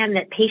understand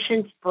that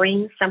patients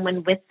bring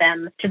someone with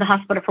them to the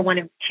hospital for one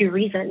of two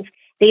reasons.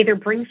 They either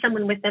bring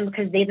someone with them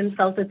because they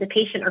themselves as a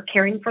patient are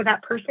caring for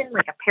that person,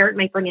 like a parent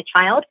might bring a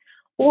child,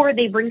 or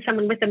they bring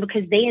someone with them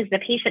because they as the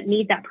patient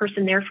need that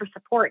person there for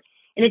support.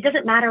 And it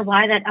doesn't matter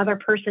why that other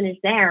person is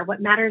there.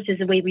 What matters is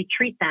the way we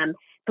treat them,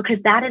 because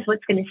that is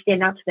what's going to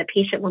stand out to the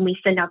patient when we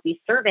send out these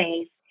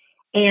surveys.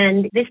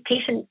 And this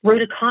patient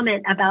wrote a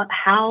comment about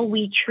how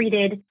we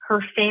treated her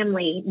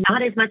family,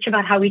 not as much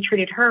about how we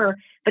treated her,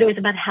 but it was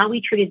about how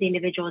we treated the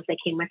individuals that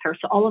came with her.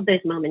 So all of those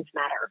moments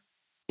matter.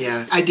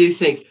 Yeah, I do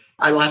think,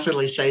 I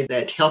laughingly say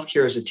that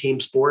healthcare is a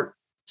team sport.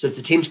 So it's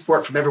a team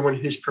sport from everyone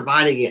who's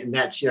providing it. And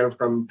that's,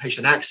 from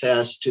patient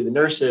access to the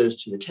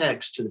nurses, to the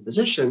techs, to the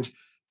physicians.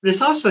 But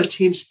it's also a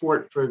team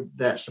sport for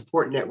that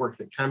support network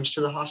that comes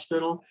to the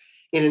hospital.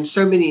 And in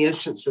so many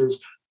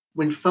instances,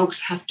 when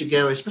folks have to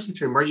go, especially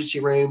to an emergency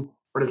room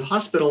or to the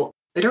hospital,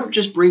 they don't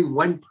just bring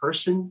one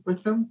person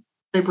with them.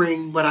 They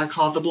bring what I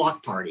call the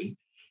block party.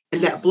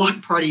 And that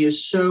block party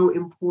is so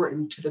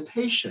important to the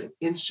patient.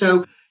 And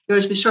so,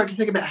 as we start to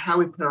think about how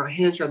we put our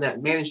hands around that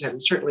and manage that,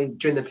 and certainly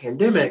during the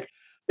pandemic,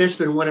 that's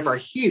been one of our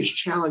huge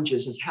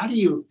challenges is how do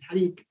you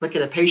look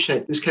at a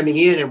patient who's coming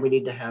in and we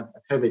need to have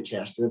a COVID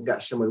test and they've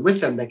got someone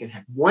with them, they can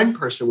have one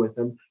person with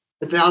them,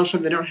 but then all of a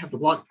sudden they don't have the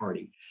block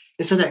party.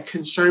 And so that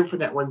concern for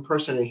that one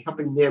person and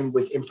helping them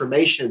with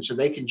information so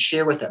they can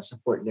share with that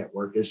support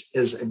network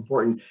is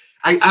important.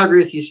 I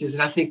agree with you,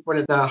 Susan. I think one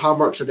of the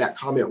hallmarks of that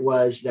comment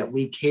was that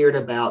we cared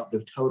about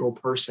the total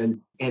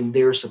person and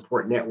their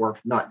support network,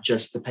 not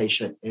just the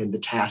patient and the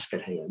task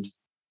at hand.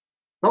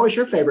 What was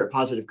your favorite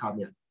positive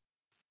comment?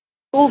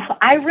 Oof,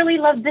 I really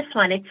love this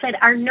one. It said,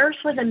 our nurse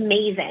was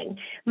amazing.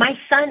 My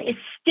son is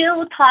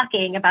still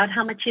talking about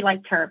how much he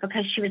liked her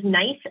because she was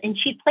nice and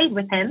she played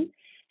with him.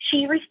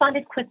 She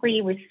responded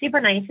quickly, was super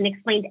nice, and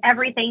explained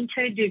everything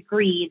to a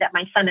degree that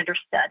my son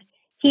understood.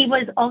 He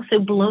was also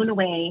blown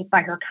away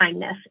by her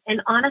kindness. And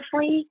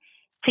honestly,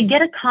 to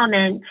get a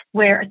comment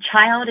where a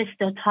child is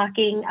still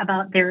talking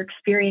about their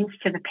experience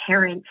to the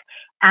parent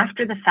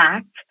after the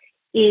fact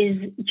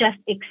is just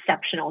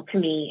exceptional to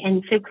me.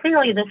 And so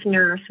clearly this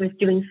nurse was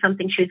doing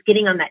something. She was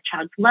getting on that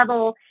child's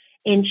level,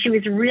 and she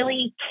was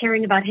really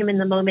caring about him in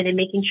the moment and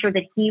making sure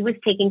that he was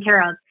taken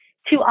care of.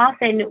 Too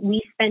often we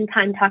spend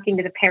time talking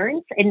to the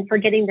parents and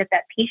forgetting that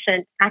that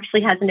patient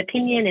actually has an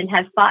opinion and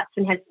has thoughts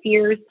and has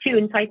fears too.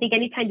 And so I think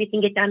anytime you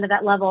can get down to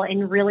that level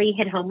and really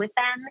hit home with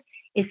them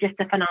is just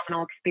a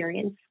phenomenal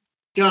experience.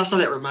 Also,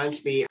 that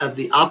reminds me of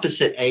the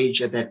opposite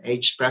age of that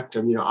age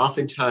spectrum.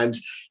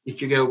 Oftentimes,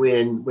 if you go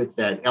in with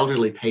that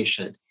elderly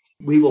patient,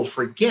 we will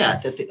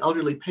forget that the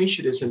elderly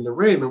patient is in the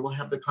room and we'll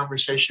have the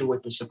conversation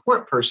with the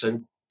support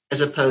person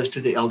as opposed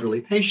to the elderly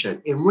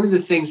patient. And one of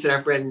the things that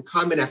I've read in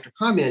comment after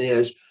comment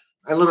is,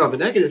 a little on the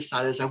negative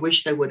side, is I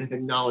wish they would have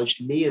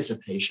acknowledged me as a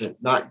patient,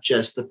 not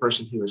just the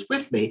person who was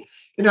with me.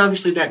 And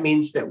obviously that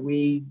means that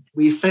we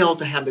failed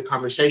to have the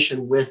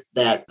conversation with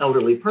that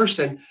elderly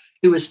person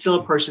who is still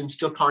a person,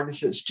 still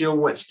cognizant, still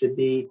wants to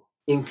be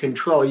in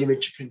control. You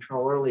mentioned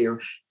control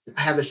earlier,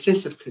 have a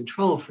sense of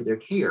control for their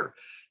care.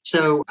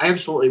 So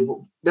absolutely,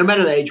 no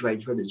matter the age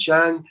range, whether it's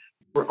young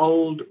or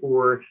old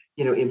or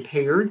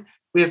impaired,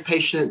 we have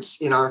patients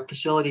in our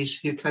facilities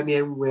who come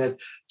in with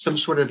some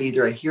sort of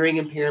either a hearing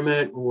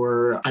impairment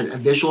or a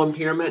visual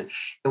impairment,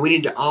 and we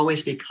need to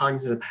always be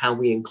cognizant of how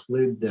we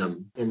include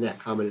them in that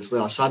comment as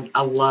well. So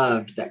I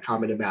loved that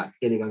comment about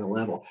getting on the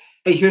level.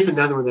 Hey, here's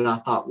another one that I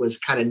thought was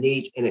kind of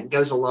neat, and it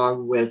goes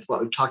along with what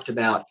we've talked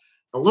about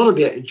a little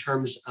bit in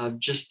terms of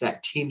just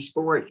that team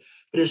sport.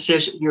 But it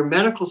says your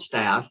medical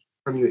staff,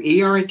 from your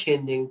ER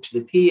attending to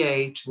the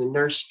PA to the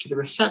nurse to the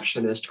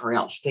receptionist, are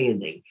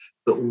outstanding.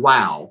 But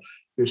wow,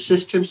 your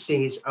system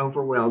seems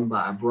overwhelmed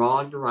by a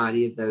broad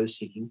variety of those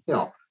seeking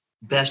help.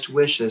 Best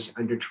wishes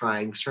under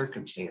trying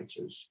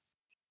circumstances.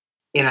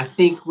 And I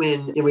think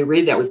when we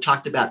read that, we've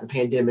talked about the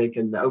pandemic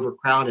and the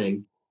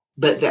overcrowding,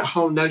 but that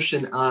whole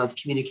notion of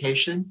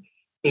communication,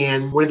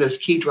 and one of those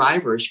key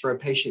drivers for a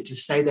patient to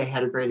say they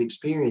had a great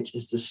experience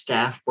is the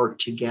staff work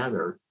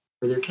together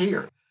for their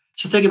care.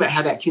 So think about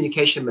how that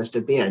communication must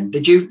have been.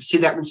 Did you see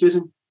that one,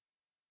 Susan?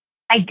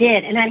 I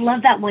did. And I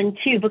love that one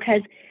too,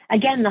 because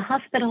again, the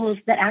hospitals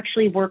that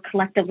actually work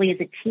collectively as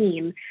a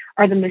team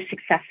are the most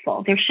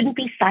successful. There shouldn't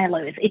be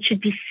silos. It should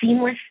be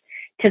seamless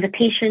to the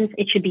patients.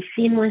 It should be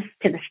seamless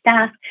to the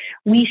staff.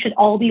 We should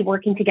all be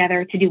working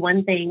together to do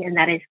one thing, and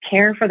that is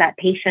care for that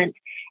patient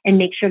and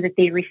make sure that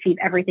they receive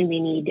everything they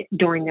need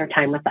during their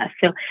time with us.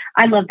 So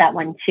I love that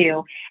one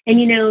too. And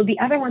the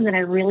other one that I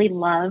really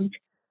loved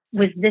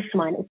was this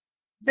one.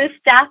 This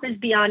staff is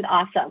beyond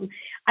awesome.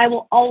 I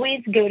will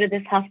always go to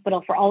this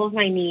hospital for all of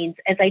my needs,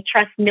 as I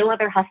trust no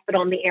other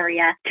hospital in the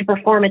area to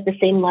perform at the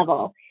same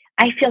level.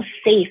 I feel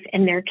safe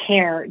in their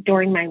care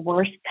during my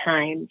worst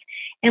times.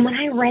 And when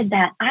I read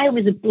that, I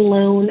was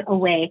blown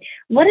away.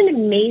 What an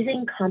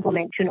amazing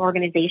compliment to an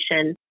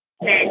organization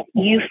that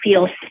you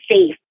feel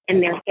safe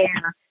in their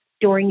care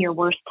during your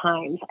worst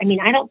times. I mean,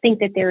 I don't think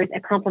that there is a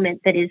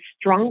compliment that is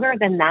stronger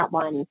than that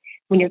one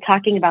when you're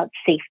talking about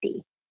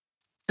safety.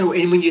 So,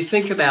 and when you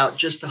think about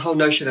just the whole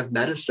notion of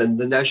medicine,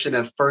 the notion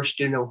of first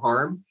do no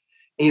harm,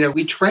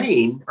 we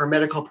train our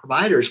medical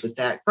providers with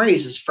that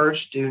phrase is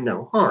first do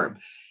no harm.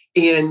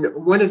 And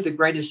one of the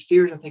greatest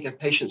fears, I think, of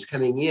patients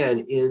coming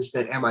in is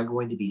that, am I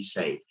going to be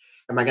safe?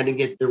 Am I going to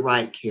get the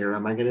right care?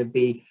 Am I going to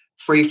be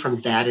free from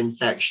that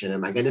infection?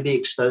 Am I going to be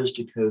exposed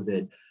to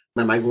COVID?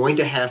 Am I going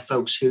to have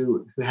folks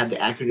who have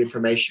the accurate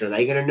information? Are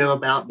they going to know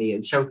about me?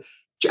 And so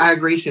I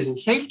agree, Susan,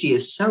 safety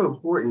is so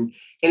important.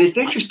 And it's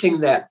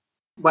interesting that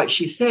what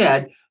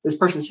this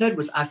person said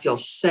was, I feel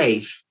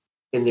safe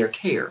in their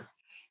care.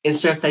 And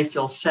so if they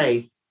feel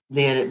safe,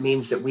 then it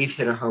means that we've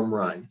hit a home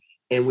run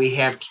and we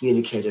have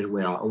communicated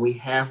well and we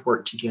have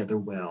worked together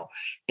well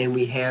and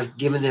we have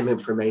given them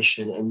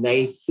information and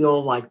they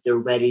feel like they're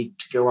ready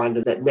to go on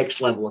to that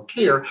next level of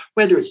care,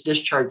 whether it's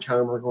discharged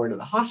home or going to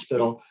the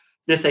hospital.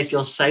 But if they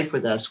feel safe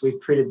with us,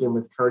 we've treated them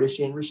with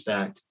courtesy and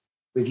respect.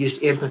 We've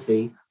used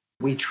empathy.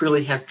 We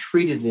truly have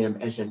treated them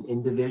as an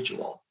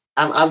individual.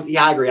 I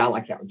agree. I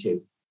like that one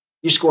too.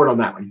 You scored on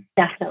that one.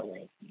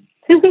 Definitely.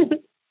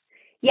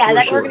 Yeah,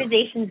 that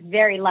organization's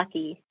very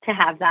lucky to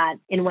have that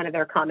in one of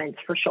their comments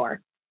for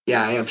sure.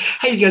 Yeah, I am.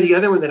 Hey, the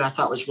other one that I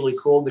thought was really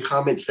cool, the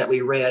comments that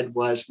we read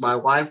was, my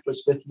wife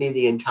was with me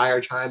the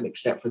entire time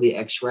except for the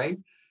x-ray.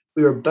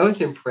 We were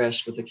both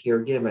impressed with the care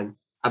given.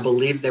 I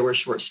believe they were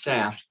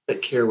short-staffed,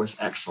 but care was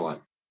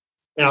excellent.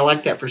 And I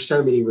like that for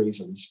so many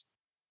reasons.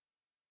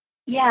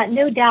 Yeah,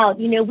 no doubt.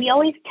 We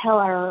always tell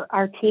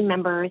our team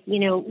members,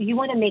 you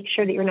want to make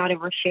sure that you're not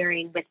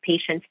oversharing with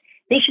patients.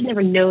 They should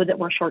never know that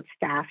we're short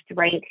staffed,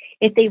 right?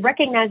 If they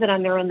recognize it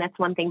on their own, that's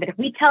one thing. But if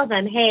we tell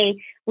them,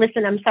 hey,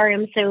 listen, I'm sorry,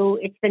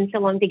 it's been so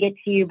long to get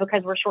to you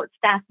because we're short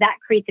staffed, that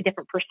creates a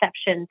different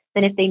perception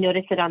than if they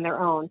notice it on their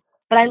own.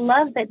 But I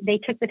love that they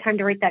took the time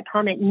to write that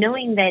comment,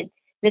 knowing that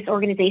this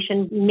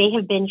organization may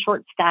have been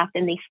short staffed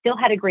and they still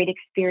had a great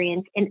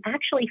experience, and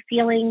actually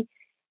feeling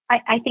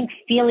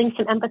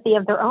some empathy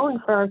of their own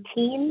for our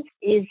teams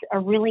is a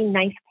really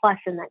nice plus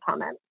in that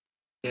comment.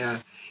 Yeah.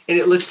 And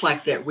it looks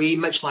like that we,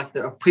 much like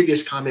the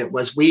previous comment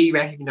was, we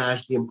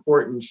recognize the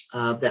importance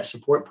of that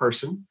support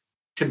person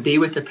to be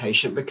with the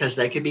patient because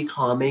they could be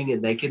calming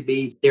and they could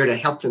be there to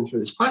help them through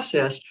this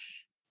process.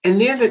 And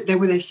then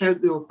when they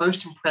said they were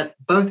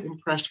both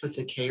impressed with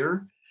the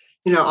care,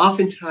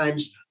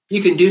 oftentimes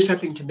you can do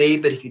something to me,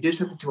 but if you do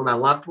something to my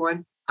loved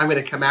one, I'm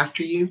going to come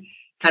after you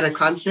kind of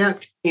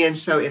concept. And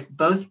so if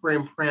both were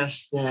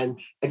impressed, then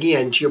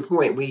again, to your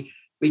point, we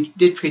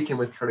did treat them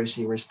with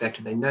courtesy and respect,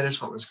 and they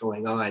noticed what was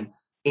going on.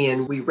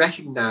 And we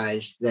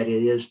recognized that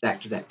it is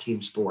back to that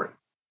team sport.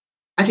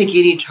 I think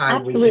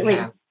anytime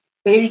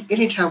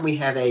we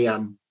have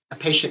a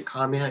patient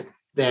comment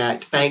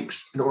that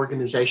thanks an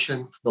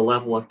organization for the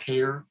level of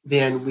care,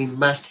 then we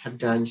must have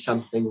done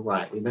something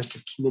right. We must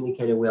have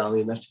communicated well.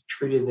 We must have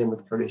treated them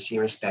with courtesy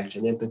and respect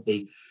and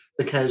empathy,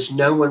 because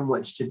no one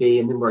wants to be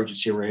in the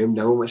emergency room.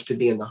 No one wants to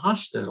be in the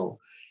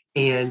hospital.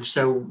 And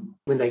so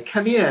when they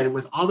come in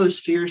with all those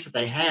fears that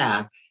they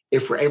have,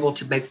 if we're able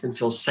to make them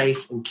feel safe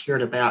and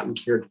cared about and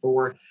cared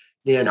for,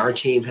 then our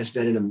team has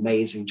done an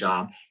amazing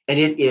job. And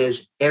it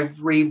is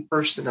every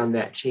person on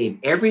that team,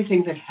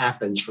 everything that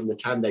happens from the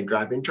time they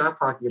drive into our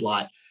parking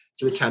lot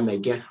to the time they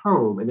get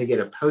home and they get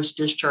a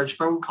post-discharge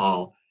phone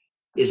call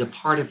is a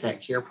part of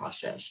that care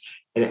process.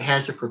 And it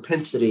has a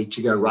propensity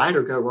to go right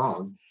or go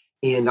wrong.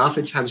 And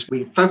oftentimes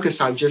we focus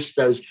on just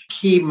those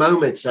key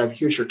moments of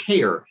here's your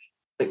care.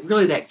 But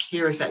really that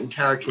care is that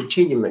entire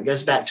continuum. It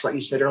goes back to what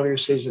you said earlier,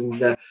 Susan,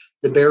 the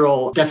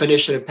Barrel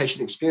definition of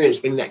patient experience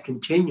being that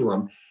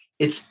continuum.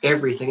 It's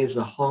everything. It's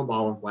the whole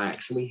ball of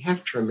wax. And we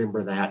have to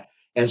remember that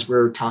as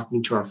we're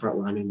talking to our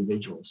frontline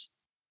individuals.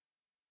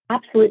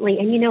 Absolutely.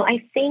 And,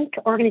 I think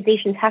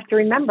organizations have to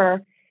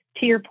remember,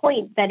 to your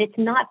point, that it's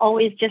not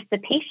always just the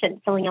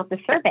patient filling out the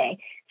survey.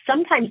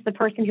 Sometimes the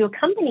person who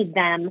accompanied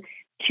them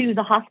to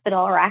the hospital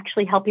are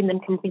actually helping them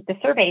complete the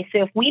survey.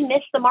 So if we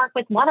miss the mark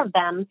with one of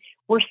them,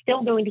 we're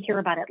still going to hear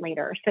about it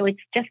later. So it's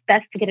just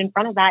best to get in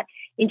front of that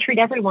and treat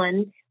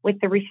everyone with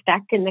the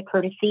respect and the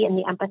courtesy and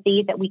the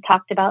empathy that we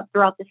talked about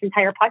throughout this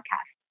entire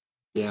podcast.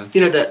 Yeah.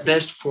 The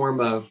best form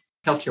of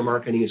healthcare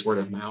marketing is word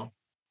of mouth.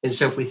 And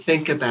so if we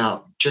think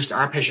about just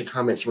our patient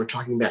comments that we're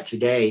talking about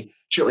today,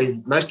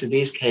 certainly most of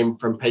these came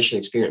from patient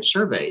experience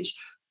surveys,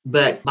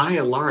 but by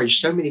and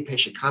large, so many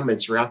patient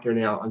comments are out there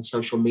now on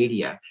social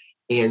media.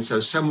 And so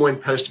someone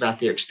posts about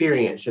their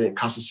experience and it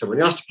causes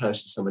someone else to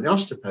post and someone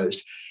else to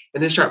post.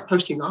 And they start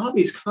posting all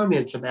these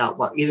comments about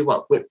what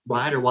went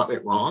right or what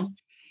went wrong.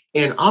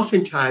 And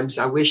oftentimes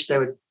I wish they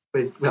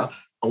would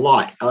a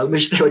lot. I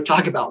wish they would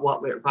talk about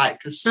what went right,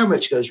 because so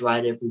much goes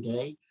right every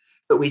day.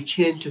 But we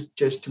tend to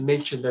just to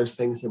mention those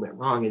things that went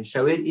wrong. And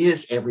so it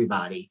is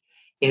everybody.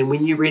 And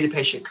when you read a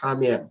patient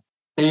comment,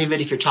 and even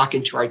if you're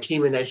talking to our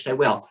team and they say,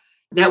 well,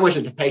 that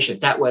wasn't the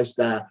patient, that was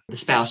the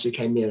spouse who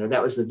came in, or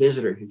that was the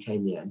visitor who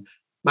came in.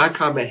 My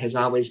comment has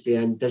always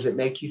been, does it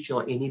make you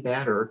feel any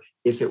better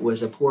if it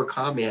was a poor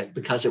comment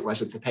because it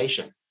wasn't the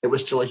patient? It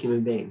was still a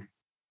human being.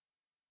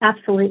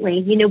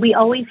 Absolutely. We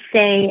always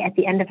say at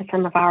the end of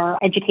some of our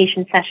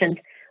education sessions,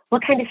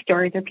 what kind of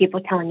stories are people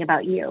telling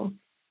about you?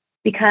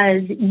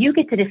 Because you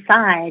get to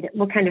decide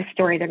what kind of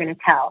story they're going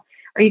to tell.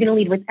 Are you going to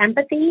lead with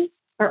empathy,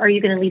 or are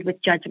you going to lead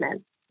with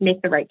judgment?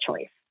 Make the right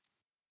choice.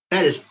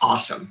 That is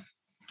awesome.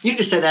 You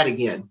just said that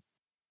again.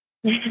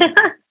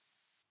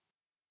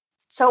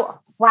 So,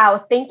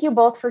 wow, thank you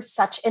both for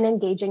such an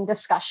engaging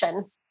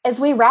discussion.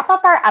 As we wrap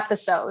up our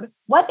episode,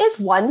 what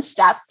is one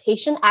step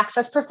patient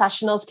access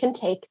professionals can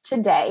take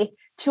today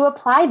to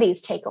apply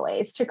these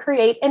takeaways to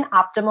create an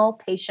optimal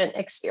patient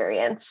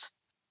experience?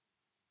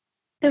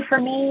 So for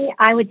me,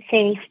 I would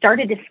say start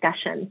a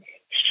discussion.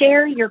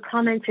 Share your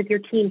comments with your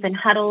teams in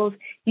huddles,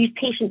 use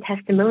patient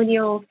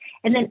testimonials,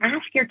 and then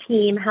ask your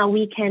team how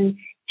we can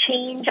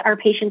change our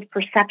patient's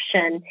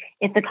perception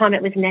if the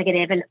comment was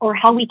negative, or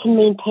how we can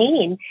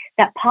maintain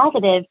that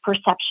positive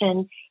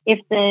perception if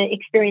the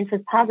experience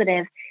was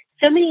positive.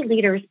 So many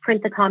leaders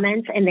print the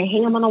comments and they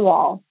hang them on a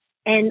wall.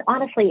 And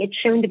honestly, it's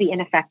shown to be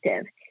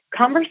ineffective.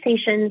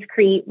 Conversations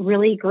create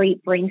really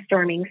great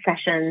brainstorming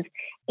sessions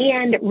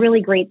and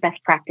really great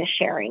best practice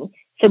sharing.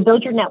 So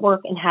build your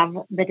network and have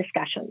the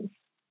discussions.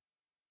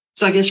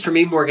 So I guess for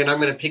me, Morgan,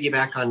 I'm going to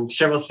piggyback on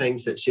several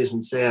things that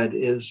Susan said.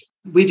 Is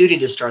we do need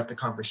to start the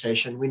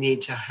conversation. We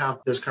need to have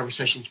those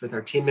conversations with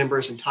our team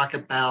members and talk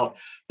about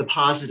the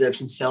positives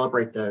and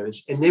celebrate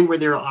those. And then where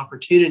there are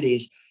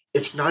opportunities,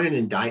 it's not an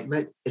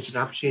indictment, it's an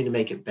opportunity to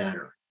make it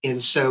better.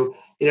 And so,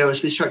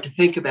 as we start to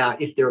think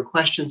about if there are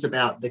questions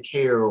about the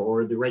care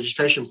or the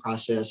registration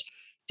process,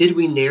 did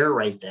we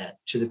narrate that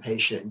to the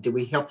patient? Did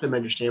we help them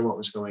understand what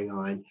was going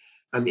on?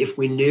 If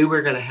we knew we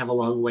were going to have a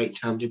long wait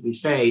time, did we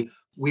say,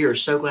 we are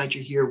so glad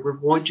you're here. We're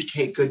going to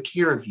take good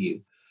care of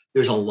you.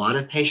 There's a lot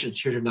of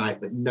patients here tonight,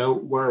 but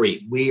don't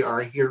worry, we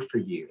are here for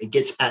you. It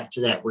gets back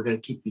to that. We're going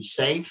to keep you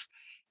safe.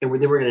 And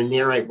then we're going to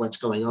narrate what's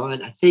going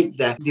on. I think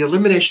that the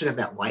elimination of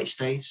that white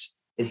space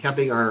and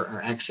helping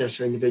our access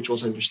or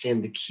individuals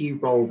understand the key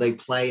role they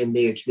play in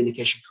being a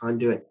communication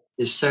conduit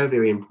is so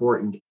very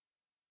important.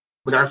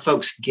 When our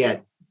folks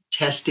get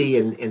testy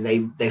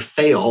and they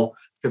fail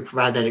to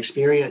provide that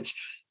experience,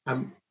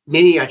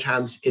 many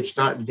times it's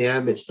not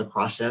them, it's the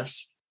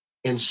process.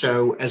 And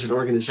so as an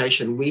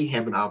organization, we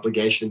have an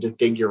obligation to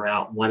figure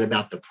out what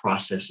about the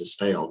process has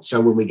failed.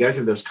 So when we go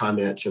through those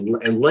comments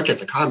and look at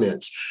the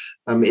comments,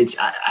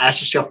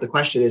 ask yourself the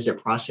question, is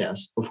it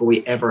process? Before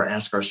we ever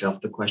ask ourselves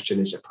the question,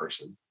 is it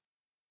person?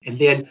 And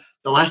then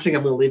the last thing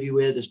I'm going to leave you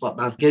with is what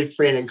my good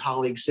friend and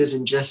colleague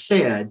Susan just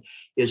said,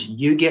 is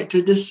you get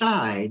to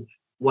decide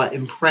what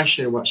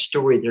impression, what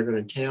story they're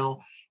going to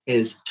tell. It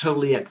is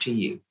totally up to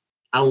you.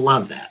 I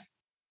love that.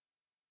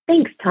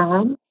 Thanks,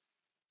 Tom.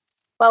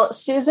 Well,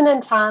 Susan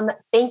and Tom,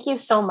 thank you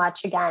so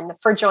much again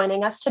for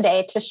joining us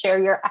today to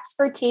share your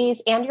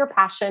expertise and your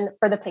passion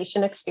for the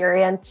patient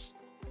experience.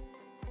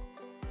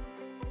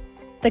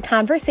 The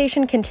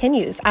conversation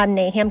continues on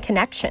NAHAM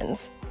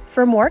Connections.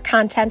 For more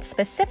content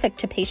specific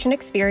to patient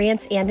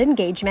experience and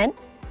engagement,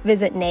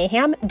 visit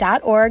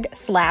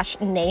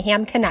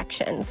naham.org/NAHAM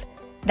Connections.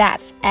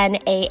 That's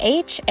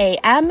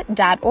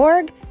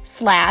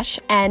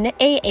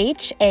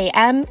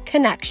NAHAM.org/NAHAM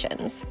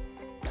Connections.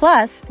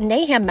 Plus,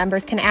 NAHAM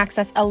members can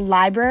access a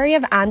library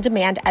of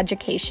on-demand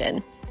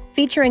education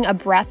featuring a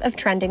breadth of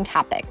trending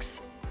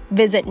topics.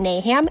 Visit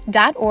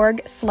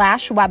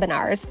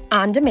naham.org/webinars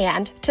on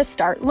demand to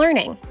start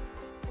learning.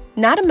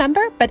 Not a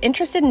member, but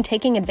interested in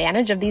taking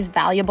advantage of these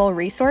valuable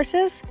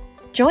resources?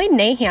 Join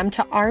NAHAM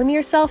to arm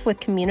yourself with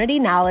community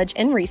knowledge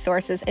and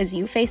resources as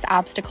you face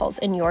obstacles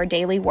in your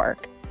daily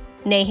work.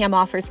 NAHAM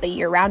offers the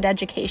year-round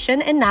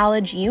education and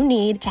knowledge you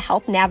need to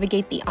help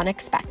navigate the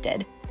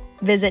unexpected.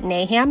 Visit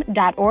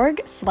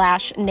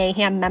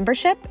naham.org/NAHAM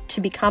membership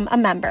to become a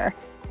member.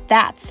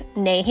 That's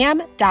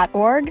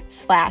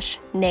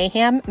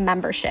naham.org/NAHAM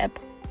membership.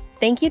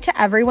 Thank you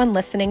to everyone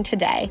listening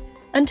today.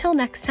 Until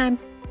next time.